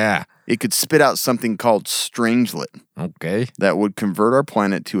Earth. Yeah. It could spit out something called strangelet Okay. that would convert our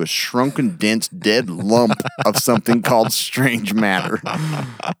planet to a shrunken, dense, dead lump of something called strange matter.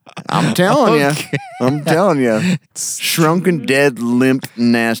 I'm telling you. I'm telling you. Shrunken, dead, limp,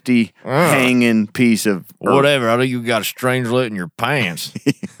 nasty, hanging piece of earth. Whatever. I think you got a strangelet in your pants.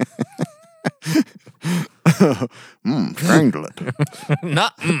 Strangelet.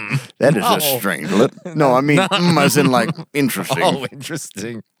 Not. That is a strangelet. No, I mean, as in like interesting. Oh,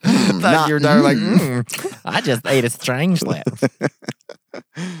 interesting. I thought you were there like, I just ate a strangelet.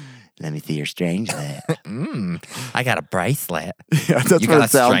 Let me see your strangelet. I got a bracelet. Yeah, that's You what got it a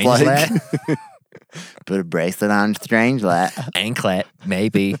sounds like. strangelet? Put a bracelet on strangelet. Anklet,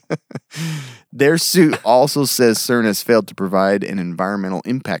 maybe. Their suit also says CERN has failed to provide an environmental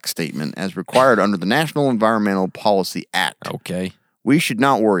impact statement as required under the National Environmental Policy Act. Okay. We should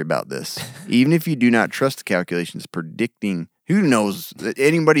not worry about this. Even if you do not trust the calculations predicting, who knows,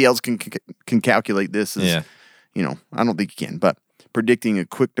 anybody else can calculate this as, Yeah. you know, I don't think you can, but predicting a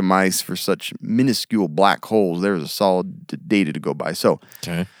quick demise for such minuscule black holes, there's a solid data to go by. So,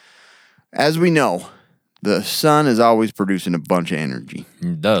 Okay. as we know, the sun is always producing a bunch of energy.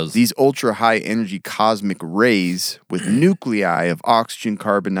 It does. These ultra high energy cosmic rays with nuclei of oxygen,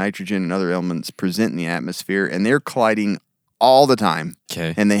 carbon, nitrogen, and other elements present in the atmosphere, and they're colliding all the time.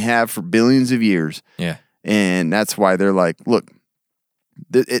 Okay. And they have for billions of years. Yeah. And that's why they're like, look,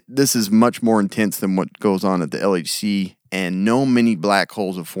 this is much more intense than what goes on at the LHC, and no many black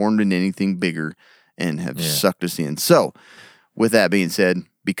holes have formed into anything bigger and have sucked us in. So, with that being said,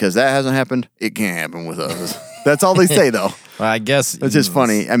 because that hasn't happened, it can't happen with us. That's all they say, though. Well, I guess It's just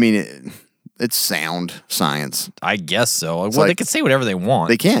funny. I mean, it's sound science. I guess so. Well, like- they can say whatever they want.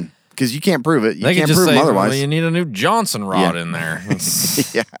 They can, because you can't prove it. You They can't can just prove say, them otherwise. well, you need a new Johnson rod Yeah. in there.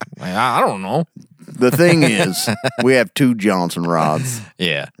 Yeah. Like, I don't know. The thing is, we have 2 Johnson rods,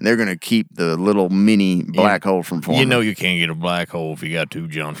 Yeah. and they're going to keep the little mini black hole from forming. You know you can't get a black hole if you got 2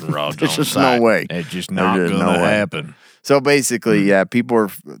 Johnson rods There's on just site. no way. It's just There's not just going no to way. happen. So basically, yeah, people are,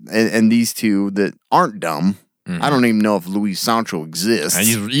 and these two that aren't dumb. I don't even know if Luis Sancho exists,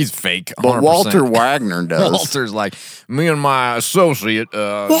 And he's fake. 100%. but Walter Wagner does. Walter's like, me and my associate,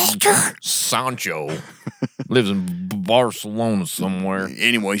 Walter Sancho, lives in Barcelona somewhere.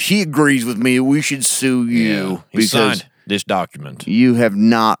 Anyway, he agrees with me. We should sue you He because signed this document. you have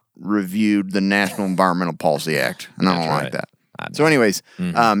not reviewed the National Environmental Policy Act, and I don't That's like right. that. So, anyways,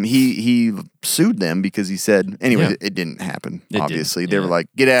 he sued them because he said, anyway, Yeah. it didn't happen. It obviously, didn't, they were yeah. like,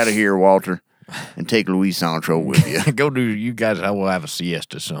 "Get out of here, Walter, and take Luis Sancho with you. Go do, you guys, I will have a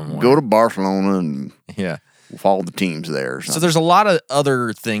siesta somewhere. Go to Barcelona and Yeah. follow the teams there." Or So something. there's a lot of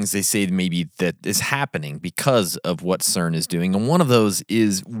other things they say maybe that is happening because of what CERN is doing. And one of those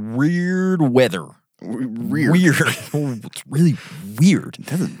is weird weather. Weird. It's really weird.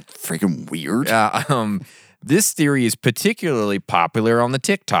 That's freaking weird. This theory is particularly popular on the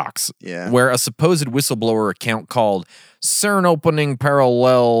TikToks, Yeah. where a supposed whistleblower account called CERN Opening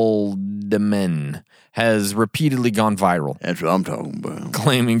Parallelodemen has repeatedly gone viral, That's what I'm talking about.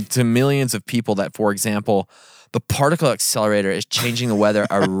 claiming to millions of people that, for example, the particle accelerator is changing the weather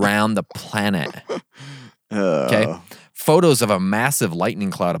around the planet. Okay. Photos of a massive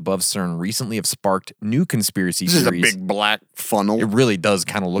lightning cloud above CERN recently have sparked new conspiracy This is a theories. big black funnel. It really does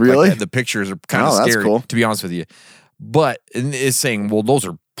kind of look Really? like that. The pictures are kind of Oh, that's scary, cool. to be honest with you. But it's saying, well, those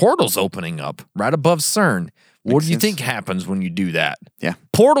are portals opening up right above CERN. What Makes do you sense. think happens when you do that? Yeah.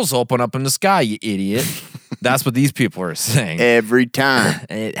 Portals open up in the sky, you idiot. That's what these people are saying. Every time.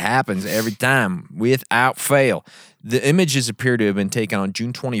 It happens every time without fail. The images appear to have been taken on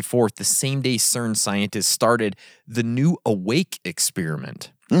June 24th, the same day CERN scientists started the new Awake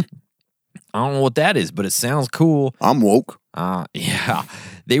experiment. I don't know what that is, but it sounds cool. I'm woke. Yeah.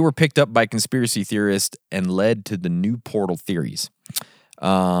 They were picked up by conspiracy theorists and led to the new portal theories.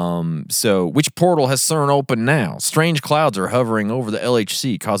 So, which portal has CERN open now? Strange clouds are hovering over the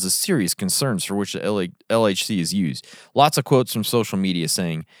LHC, causes serious concerns for which the LHC is used. Lots of quotes from social media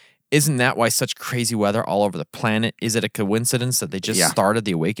saying, "Isn't that why such crazy weather all over the planet? Is it a coincidence that they just started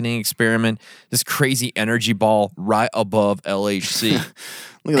the awakening experiment? This crazy energy ball right above LHC."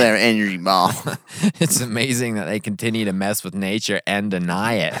 Look at that energy ball. It's amazing that they continue to mess with nature and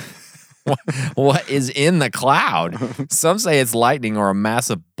deny it. What is in the cloud? Some say it's lightning or a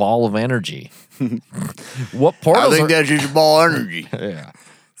massive ball of energy. What I portals think are... that's just ball energy. Yeah.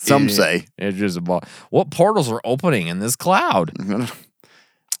 Some say. It's just a ball. What portals are opening in this cloud? You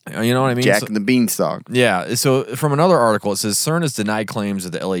know what I mean? Jack So- and the Beanstalk. yeah. So from another article, it says CERN has denied claims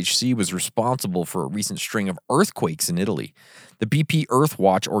that the LHC was responsible for a recent string of earthquakes in Italy. The BP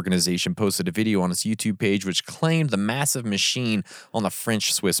Earthwatch organization posted a video on its YouTube page which claimed the massive machine on the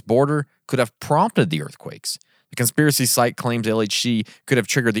French-Swiss border could have prompted the earthquakes. The conspiracy site claims LHC could have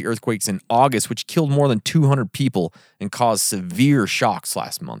triggered the earthquakes in August, which killed more than 200 people and caused severe shocks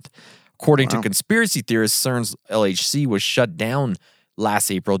last month. According to conspiracy theorists, CERN's LHC was shut down last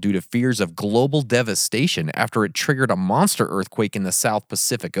April due to fears of global devastation after it triggered a monster earthquake in the South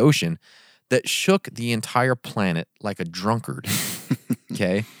Pacific Ocean that shook the entire planet like a drunkard.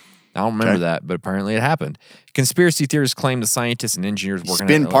 Okay? I don't remember that, but apparently it happened. Conspiracy theorists claim the scientists and engineers working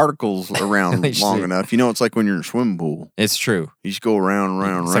Spin particles around long enough. You know, it's like when you're in a swimming pool. It's true. You just go around,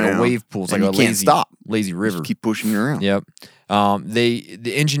 It's like a wave pool. It's like and a you can't stop. lazy river. Just keep pushing you around. Yep.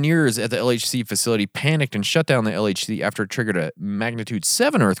 The engineers at the LHC facility panicked and shut down the LHC after it triggered a magnitude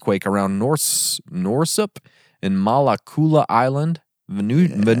 7 earthquake around Norssup and Malakula Island,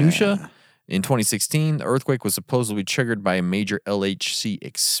 Venusia. In 2016, the earthquake was supposedly triggered by a major LHC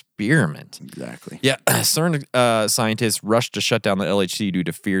experiment. Exactly. Yeah, CERN scientists rushed to shut down the LHC due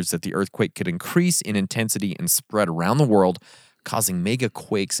to fears that the earthquake could increase in intensity and spread around the world, causing mega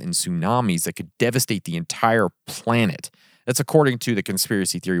quakes and tsunamis that could devastate the entire planet. That's according to the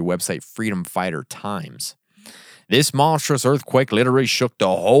conspiracy theory website Freedom Fighter Times. This monstrous earthquake literally shook the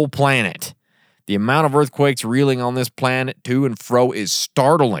whole planet. The amount of earthquakes reeling on this planet to and fro is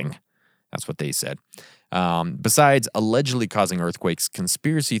startling. That's what they said. Besides allegedly causing earthquakes,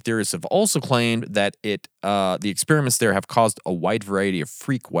 conspiracy theorists have also claimed that the experiments there have caused a wide variety of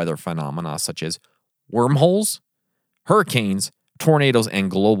freak weather phenomena such as wormholes, hurricanes, tornadoes,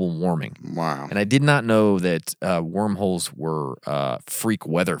 and global warming. Wow. And I did not know that wormholes were freak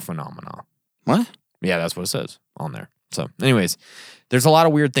weather phenomena. What? Yeah, that's what it says on there. So, anyways, there's a lot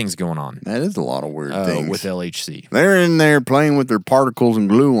of weird things going on That is a lot of weird things. with LHC. They're in there playing with their particles and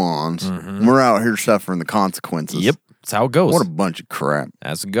gluons. And we're out here suffering the consequences. Yep, that's how it goes. What a bunch of crap.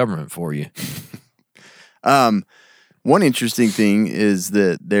 That's the government for you. One interesting thing is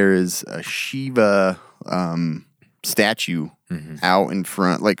that there is a Shiva statue out in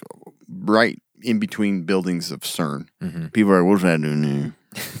front, like right in between buildings of CERN. People are like, what's that doing there?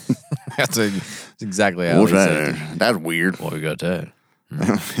 That's exactly how What's they that say it. doing? That's weird. Well, we got that.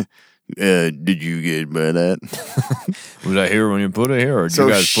 Did you get by that? Was I here when you put it here, or did So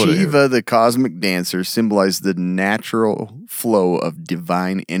you guys put it here? Shiva, the cosmic dancer, symbolizes the natural flow of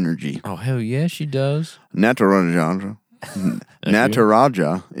divine energy. Oh, hell yeah, she does. Nataraja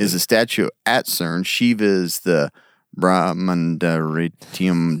is a statue at CERN. Shiva is the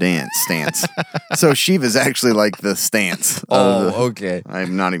Brahmandaritium stance. So Shiva is actually like the stance. Okay.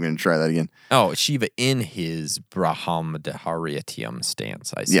 I'm not even going to try that again. Oh, Shiva in his Brahmadhariyatiyam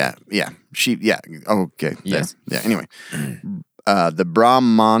stance, I see. Yeah. Okay. Yes. Yeah. Anyway, the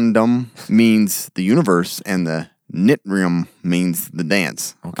Brahmandam means the universe, and the Nityam means the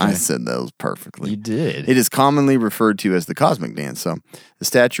dance. Okay. I said those perfectly. You did. It is commonly referred to as the cosmic dance. So the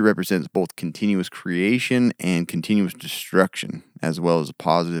statue represents both continuous creation and continuous destruction, as well as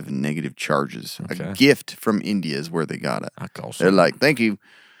positive and negative charges. Okay. A gift from India is where they got it. I call They're like, thank you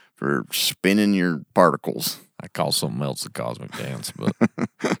for spinning your particles. I call something else the cosmic dance, but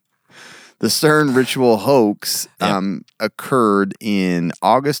The CERN ritual hoax occurred in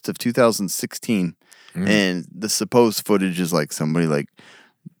August of 2016. And the supposed footage is like somebody like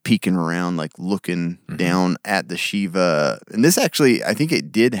peeking around, like looking down at the Shiva. And this actually, I think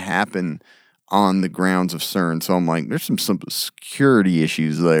it did happen on the grounds of CERN. So I'm like, there's some security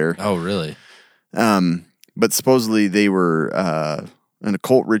issues there. oh, really? But supposedly they were an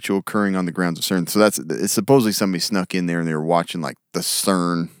occult ritual occurring on the grounds of CERN. So it's supposedly somebody snuck in there and they were watching like the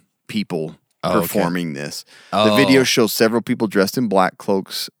CERN people performing this. The video shows several people dressed in black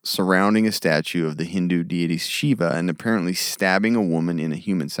cloaks surrounding a statue of the Hindu deity Shiva and apparently stabbing a woman in a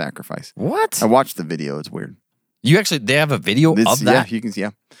human sacrifice. What? I watched the video. It's weird. They have a video of that? Yeah, you can see. Yeah.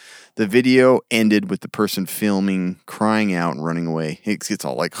 The video ended with the person filming, crying out and running away. It gets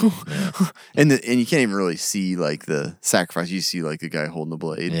all like, and you can't even really see like the sacrifice. You see like the guy holding the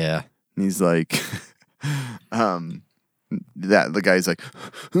blade. Yeah. And he's like, the guy's like,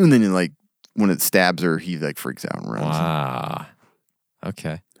 and then like when it stabs her, he like freaks out and runs. Wow.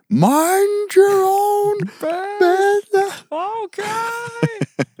 Okay. Mind your own business. Okay.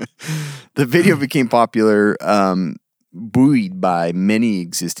 The video became popular, buoyed by many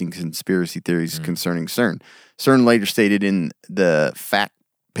existing conspiracy theories concerning CERN. CERN later stated in the fact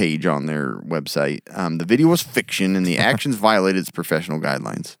page on their website, the video was fiction and the actions violated its professional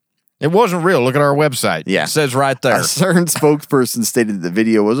guidelines. It wasn't real. Look at our website. Yeah. It says right there. A CERN spokesperson stated that the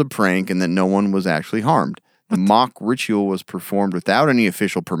video was a prank and that no one was actually harmed. The mock ritual was performed without any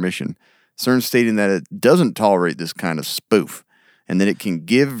official permission. CERN stating that it doesn't tolerate this kind of spoof. and that it can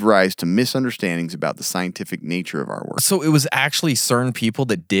give rise to misunderstandings about the scientific nature of our work. So it was actually CERN people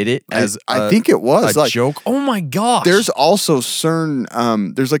that did it as I think it was a joke. Oh my gosh. There's also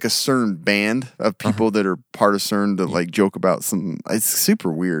CERN. There's like a CERN band of people that are part of CERN that like joke about some. It's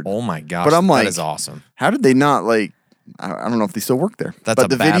super weird. Oh my gosh. But I'm like, that is awesome. How did they not like? I don't know if they still work there. That's but a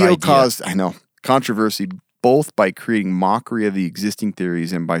the bad video idea. caused controversy both by creating mockery of the existing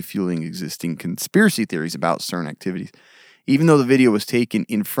theories and by fueling existing conspiracy theories about CERN activities. Even though the video was taken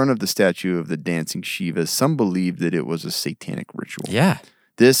in front of the statue of the dancing Shiva, some believed that it was a satanic ritual. Yeah.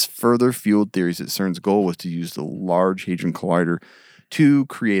 This further fueled theories that CERN's goal was to use the Large Hadron Collider to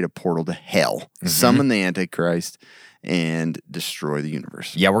create a portal to hell, summon the Antichrist, and destroy the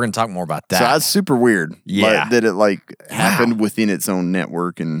universe. Yeah, we're going to talk more about that. So that's super weird. Yeah. That it like happened within its own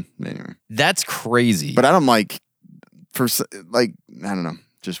network, and anyway. That's crazy. But I'm like, I don't know,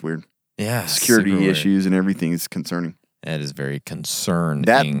 just weird. Yeah. Security super weird. issues and everything is concerning. That is very concerning.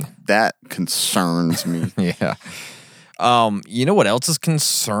 That concerns me. Yeah. You know what else is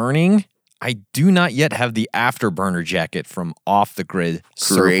concerning? I do not yet have the Afterburner jacket from Off the Grid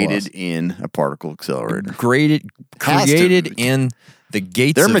Created Surplus. in a particle accelerator. Created in the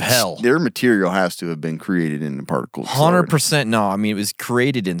gates of hell. Their material has to have been created in a particle accelerator. 100% no. I mean, it was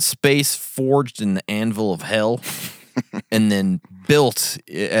created in space, forged in the anvil of hell, and then built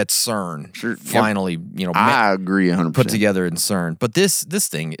at CERN. Sure. Finally, I agree 100%. put together in CERN. But this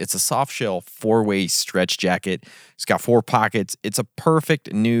thing, it's a soft shell 4-way stretch jacket. It's got 4 pockets. It's a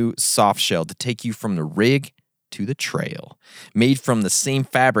perfect new soft shell to take you from the rig to the trail. Made from the same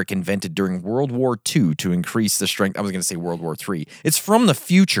fabric invented during World War II to increase the strength. I was going to say World War III. It's from the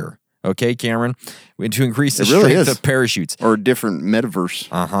future. Okay, Cameron? To increase the really strength is. of parachutes. Or a different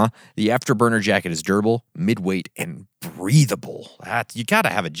metaverse. The Afterburner jacket is durable, midweight, and breathable. You got to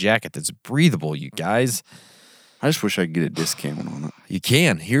have a jacket that's breathable, you guys. I just wish I could get a discount on it. You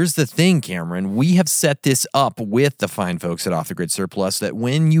can. Here's the thing, Cameron. We have set this up with the fine folks at Off the Grid Surplus that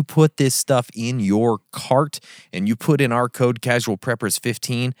when you put this stuff in your cart and you put in our code Casual Preppers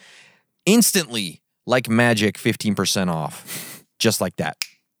 15, instantly, like magic, 15% off. Just like that.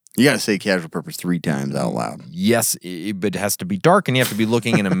 You got to say Casual Purpose 3 times out loud. Yes, but it has to be dark and you have to be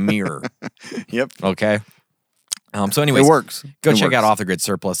looking in a mirror. Yep. Okay. So anyways, It works. Go It check out works. Off the Grid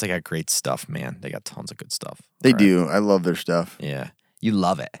Surplus. They got great stuff, man. They got tons of good stuff. They All right. do. I love their stuff. Yeah. You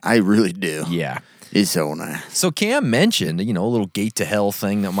love it. I really do. Yeah. It's so nice. So Cam mentioned, a little gate to hell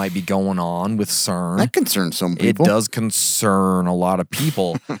thing that might be going on with CERN. That concerns some It people. does concern a lot of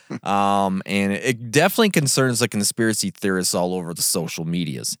people. And it definitely concerns the conspiracy theorists all over the social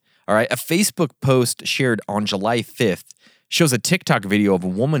medias. All right. A Facebook post shared on July 5th shows a TikTok video of a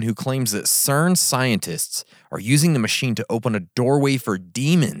woman who claims that CERN scientists are using the machine to open a doorway for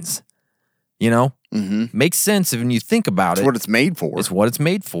demons. Makes sense when you think about That's it. what it's made for. It's what it's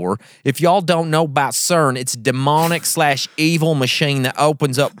made for. If y'all don't know about CERN, it's a demonic / evil machine that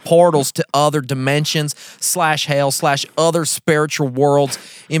opens up portals to other dimensions / hell / other spiritual worlds,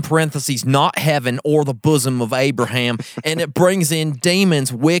 in parentheses, not heaven or the bosom of Abraham, and it brings in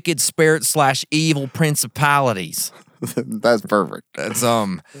demons, wicked spirits / evil principalities. That's perfect. That's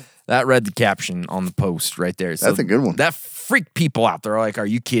that read the caption on the post right there. So That's a good one. That freaked people out. They're like, "Are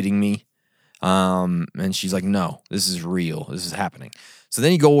you kidding me?" And she's like, "No, this is real. This is happening." So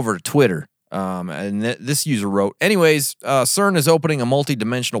then you go over to Twitter, and this user wrote, "Anyways, CERN is opening a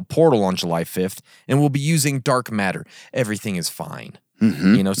multi-dimensional portal on July 5th, and we'll be using dark matter. Everything is fine."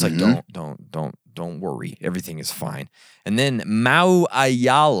 It's like don't worry, everything is fine. And then Mau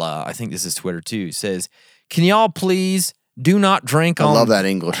Ayala, I think this is Twitter too, says, "Can y'all please do not drink I on..." love that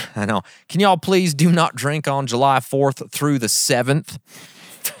English. I know. "Can y'all please do not drink on July 4th through the 7th?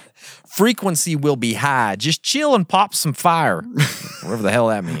 Frequency will be high. Just chill and pop some fire." Whatever the hell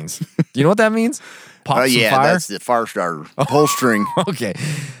that means. Do you know what that means? Pop some fire? That's the fire starter. Pull string. Okay.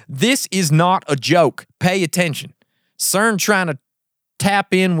 "This is not a joke. Pay attention. CERN trying to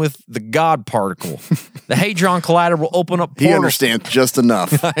tap in with the God particle. The Hadron Collider will open up portals." He understands just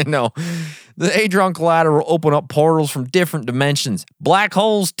enough. I know. "The Hadron Collider will open up portals from different dimensions. Black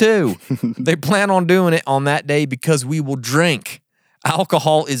holes, too. They plan on doing it on that day because we will drink.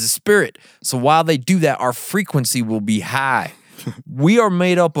 Alcohol is a spirit. So while they do that, our frequency will be high. We are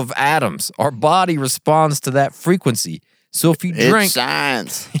made up of atoms. Our body responds to that frequency. So if you drink, It's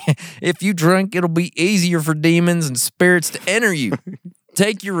science. if you drink, it'll be easier for demons and spirits to enter you.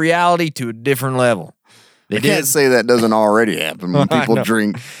 Take your reality to a different level." They I can't say that doesn't already happen when people know.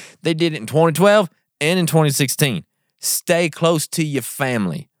 drink. They did it in 2012 and in 2016. Stay close to your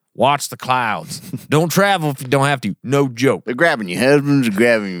family. Watch the clouds. Don't travel if you don't have to. No joke. They're grabbing your husbands,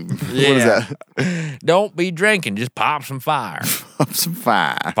 grabbing. What is that? Don't be drinking. Just pop some fire. Pop some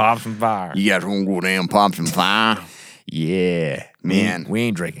fire. Pop some fire. You guys want to go down pop some fire? Yeah. Man. We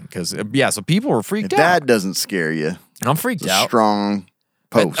ain't drinking. Because, so people were freaked If out. that doesn't scare you, I'm freaked it's a out. strong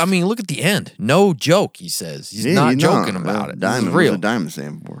post. I mean, look at the end. No joke, he says. He's not joking about it. This is Diamond. real. What's a diamond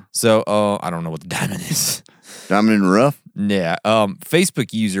stand for? So, I don't know what the diamond is. Diamond in the rough? Yeah.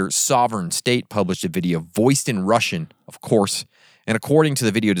 Facebook user Sovereign State published a video voiced in Russian, of course. And according to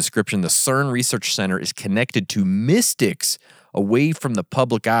the video description, the CERN Research Center is connected to mystics away from the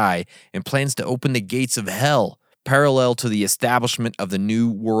public eye and plans to open the gates of hell parallel to the establishment of the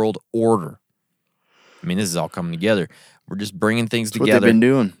New World Order. I mean, this is all coming together. We're just bringing things That's what together. they've been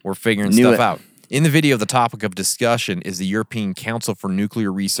doing. We're figuring Knew stuff it. out. In the video, the topic of discussion is the European Council for Nuclear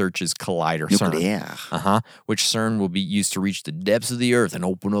Research's Collider, CERN. Nuclear. Which CERN will be used to reach the depths of the Earth and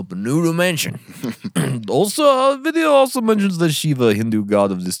open up a new dimension. Also, the video also mentions the Shiva, Hindu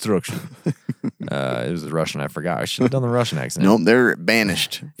god of destruction. It was Russian, I forgot. I should have done the Russian accent. Nope, they're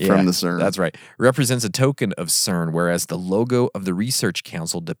banished from the CERN. That's right. Represents a token of CERN, whereas the logo of the Research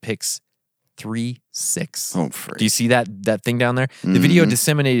Council depicts 3-6. Oh, freak. Do you see that thing down there? The video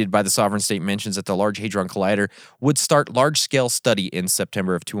disseminated by the Sovereign State mentions that the Large Hadron Collider would start large-scale study in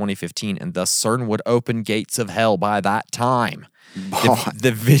September of 2015, and thus CERN would open gates of hell by that time.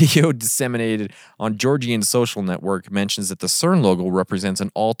 The video disseminated on Georgian social network mentions that the CERN logo represents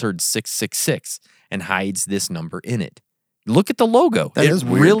an altered 666 and hides this number in it. Look at the logo. That it is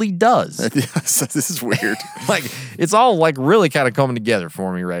weird. really does. This is weird. Like, it's all like really kind of coming together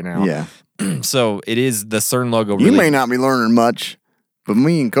for me right now. Yeah. So it is the CERN logo. You Really may not be learning much, but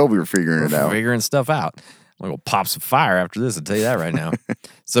me and Kobe are figuring it out. figuring stuff out. I'm gonna go pop some fire after this. I'll tell you that right now.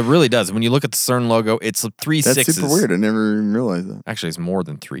 So it really does. When you look at the CERN logo, it's 3 That's sixes. super weird. I never even realized that. Actually, it's more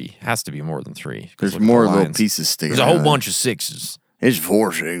than 3. It has to be more than 3. There's Look at more the little lines. pieces sticking There's a whole out. bunch of 6s, It's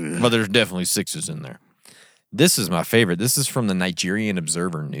 4 6. but there's definitely 6s in there. This is my favorite. This is from the Nigerian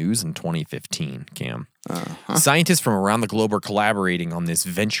Observer News in 2015, Cam. Scientists from around the globe are collaborating on this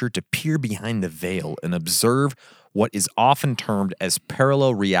venture to peer behind the veil and observe what is often termed as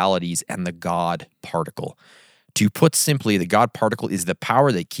parallel realities and the God particle. To put simply, the God particle is the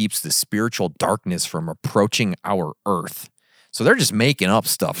power that keeps the spiritual darkness from approaching our earth. So they're just making up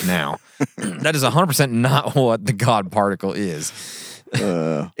stuff now. That is 100% not what the God particle is.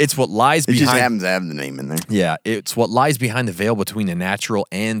 It's what lies It behind. just happens to have the name in there. Yeah, it's what lies behind the veil between the natural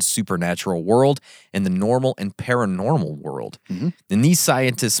and supernatural world and the normal and paranormal world. And these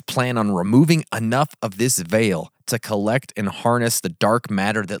scientists plan on removing enough of this veil to collect and harness the dark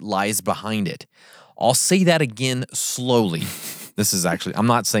matter that lies behind it. I'll say that again slowly. This is actually, I'm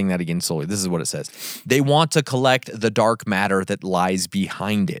not saying that again slowly. This is what it says. They want to collect the dark matter that lies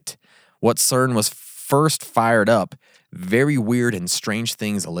behind it. What CERN was first fired up, very weird and strange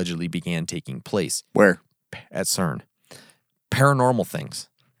things allegedly began taking place Where? at CERN. Paranormal things.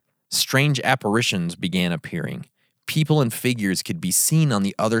 Strange apparitions began appearing. People and figures could be seen on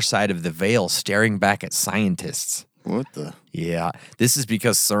the other side of the veil staring back at scientists. What the? Yeah, this is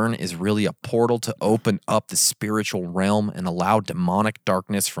because CERN is really a portal to open up the spiritual realm and allow demonic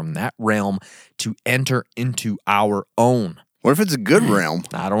darkness from that realm to enter into our own. What if it's a good realm?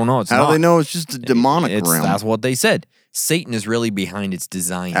 I don't know. It's How not. do they know it's just a demonic realm? That's what they said. Satan is really behind its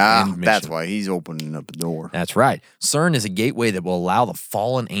design and mission. That's why he's opening up a door. That's right. CERN is a gateway that will allow the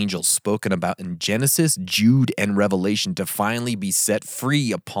fallen angels spoken about in Genesis, Jude, and Revelation to finally be set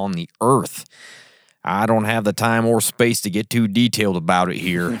free upon the earth. I don't have the time or space to get too detailed about it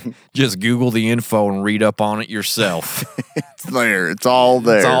here. Just Google the info and read up on it yourself. It's there. It's all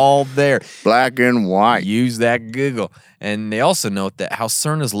there. It's all there. Black and white. Use that Google. And they also note that how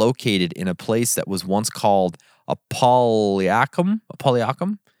CERN is located in a place that was once called Apolliacum.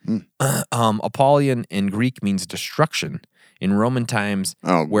 Apollyon in Greek means destruction. In Roman times,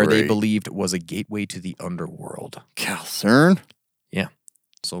 where they great. believed was a gateway to the underworld. CERN? Yeah.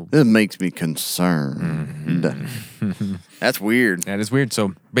 So This makes me concerned. That's weird. that is weird.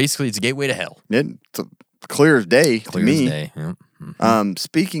 So basically, it's a gateway to hell. It's clear as day Clear to as me. day. Yep.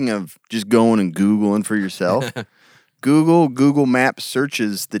 Speaking of just going and Googling for yourself, Google Maps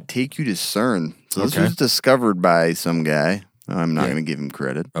searches that take you to CERN. So this Okay. was discovered by some guy. I'm not Yeah. going to give him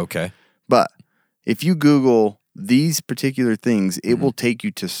credit. Okay. But if you Google these particular things, it Mm-hmm. will take you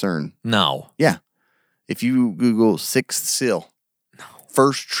to CERN. No. Yeah. If you Google sixth seal,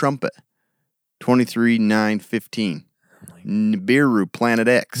 first trumpet, 23/9/15, Nibiru, Planet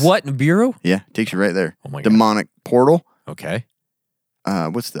X. What, Nibiru? Yeah, takes you right there. Oh my God. Demonic portal. Okay.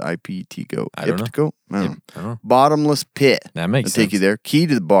 What's the IPT go? I don't know. Iptico? I don't know. I don't know. Bottomless pit. That makes It'll take you sense. there. Key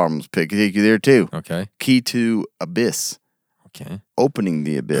to the bottomless pit can take you there too. Okay. Key to abyss. Okay. Opening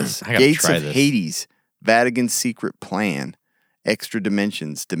the abyss. I gotta Gates try of this. Hades. Vatican's secret plan. Extra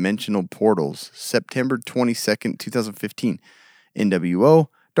Dimensions, Dimensional Portals, September 22nd, 2015. NWO,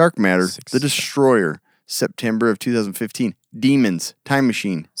 Dark Matter, The Destroyer, September of 2015. Demons, Time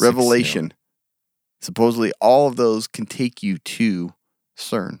Machine, Revelation. Supposedly all of those can take you to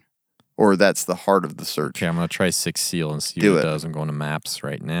CERN. Or that's the heart of the search. Okay, I'm going to try 6 Seal and see Do what it it. does. I'm going to maps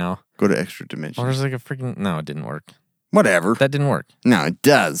right now. Go to Extra Dimensions. Oh, there's like a freaking... No, it didn't work. Whatever. That didn't work. No, it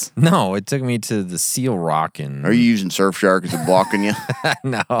does. No, it took me to the Seal Rock and... Are you using Surfshark as a blocking you?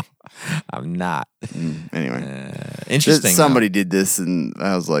 No, I'm not. Anyway. Interesting. Somebody did this, and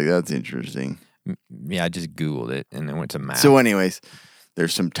I was like, that's interesting. Yeah, I just Googled it and then went to maps. So anyways,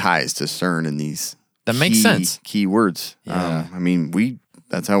 there's some ties to CERN in these That makes sense. Key words. Yeah. I mean,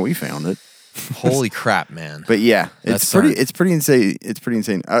 that's how we found it. Holy crap, man. But yeah, That's it's pretty CERN. insane. It's pretty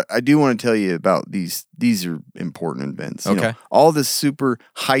insane. I do want to tell you about these. These are important events. You know, Okay. all this super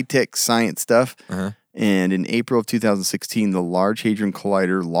high-tech science stuff. Uh-huh. And in April of 2016, the Large Hadron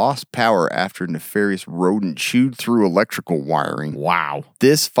Collider lost power after a nefarious rodent chewed through electrical wiring. Wow.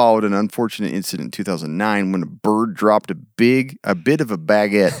 This followed an unfortunate incident in 2009 when a bird dropped a bit of a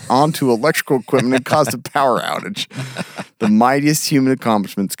baguette onto electrical equipment and caused a power outage. The mightiest human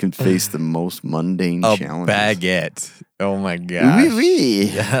accomplishments can face the most mundane A challenges. baguette. Oh my gosh. Oui,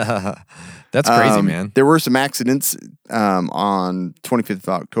 oui. Yeah. That's crazy, man. There were some accidents on 25th of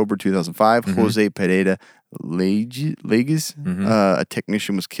October 2005. Mm-hmm. Jose Pereira Leges, a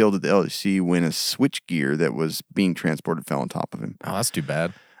technician, was killed at the LHC when a switchgear that was being transported fell on top of him. Oh, that's too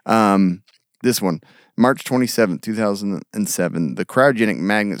bad. This one, March 27th, 2007, the cryogenic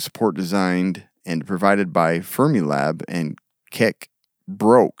magnet support designed and provided by Fermilab and Keck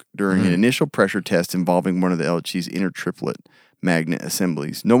broke during an initial pressure test involving one of the LHC's inner triplet magnet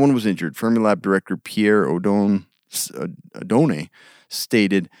assemblies. No one was injured. Fermilab director Pierre Odone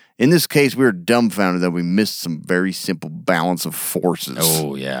stated, "In this case, we were dumbfounded that we missed some very simple balance of forces."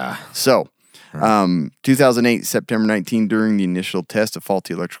 Oh, yeah. So, 2008, September 19, during the initial test, a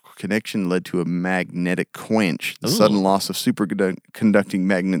faulty electrical connection led to a magnetic quench. The sudden loss of superconducting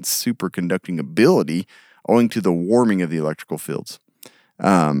magnets' superconducting ability owing to the warming of the electrical fields.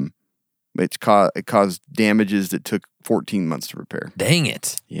 It caused damages that took 14 months to repair. Dang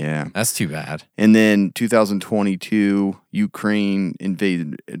it. Yeah. That's too bad. And then 2022, Ukraine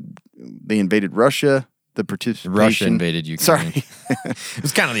invaded Russia. The participation. Russia invaded Ukraine. Sorry. It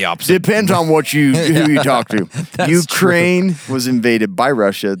was kind of the opposite. Depends on who you talk to. That's Ukraine was invaded by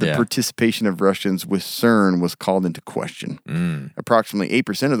Russia. The Yeah. participation of Russians with CERN was called into question. Approximately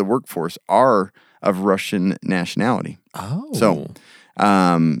 8% of the workforce are of Russian nationality. Oh. So,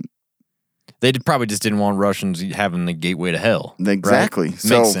 they probably just didn't want Russians having the gateway to hell. exactly. Right?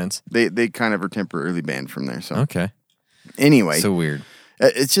 So Makes sense. They kind of are temporarily banned from there. So Okay. anyway, So weird.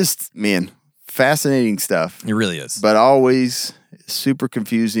 it's just, man, fascinating stuff, It really is. but always super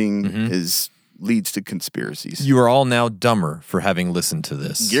confusing. Leads to conspiracies. You are all now dumber for having listened to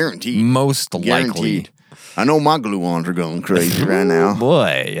this. Guaranteed. Most likely. Guaranteed. I know my gluons are going crazy right now.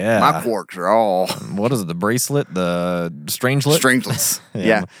 Boy, yeah. My quarks are all What is it? The bracelet? The strangelet? strangeless. Yeah.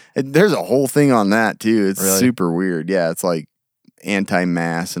 Yeah. And there's a whole thing on that too. It's Really? super weird. Yeah, it's like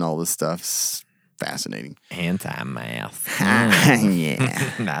anti-mass and all this stuff. It's fascinating. Anti-math.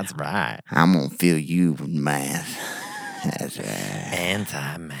 Yeah. That's right. I'm going to fill you with math. That's right.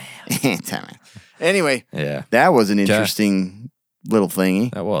 Anti-math. Anti-math. Anyway, Yeah. that was an interesting little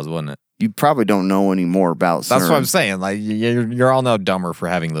thingy. That was, wasn't it? You probably don't know any more about That's CERN. what I'm saying. Like you're all now dumber for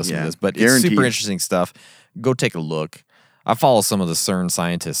having listened Yeah, to this, but it's guaranteed. super interesting stuff. Go take a look. I follow some of the CERN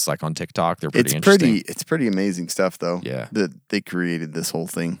scientists like on TikTok. They're pretty interesting. It's pretty amazing stuff though. Yeah. That they created this whole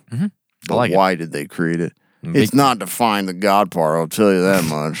thing. I But like it. why did they create it? Big- It's not to find the God part, I'll tell you that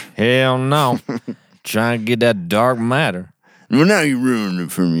much. Hell no. Trying to get that dark matter. Well, now you ruined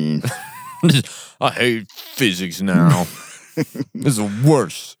it for me. I hate physics now. This is the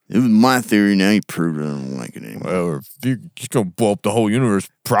worst. It was my theory, now you proved it. I don't like it anymore. Well, if you're just gonna blow up the whole universe,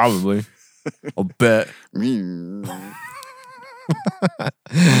 probably. I'll bet.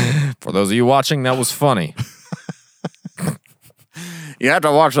 For those of you watching, that was funny. You have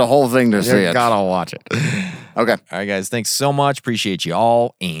to watch the whole thing to see You it. gotta watch it. Okay. All right, guys. Thanks so much. Appreciate you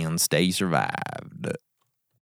all, and stay survived.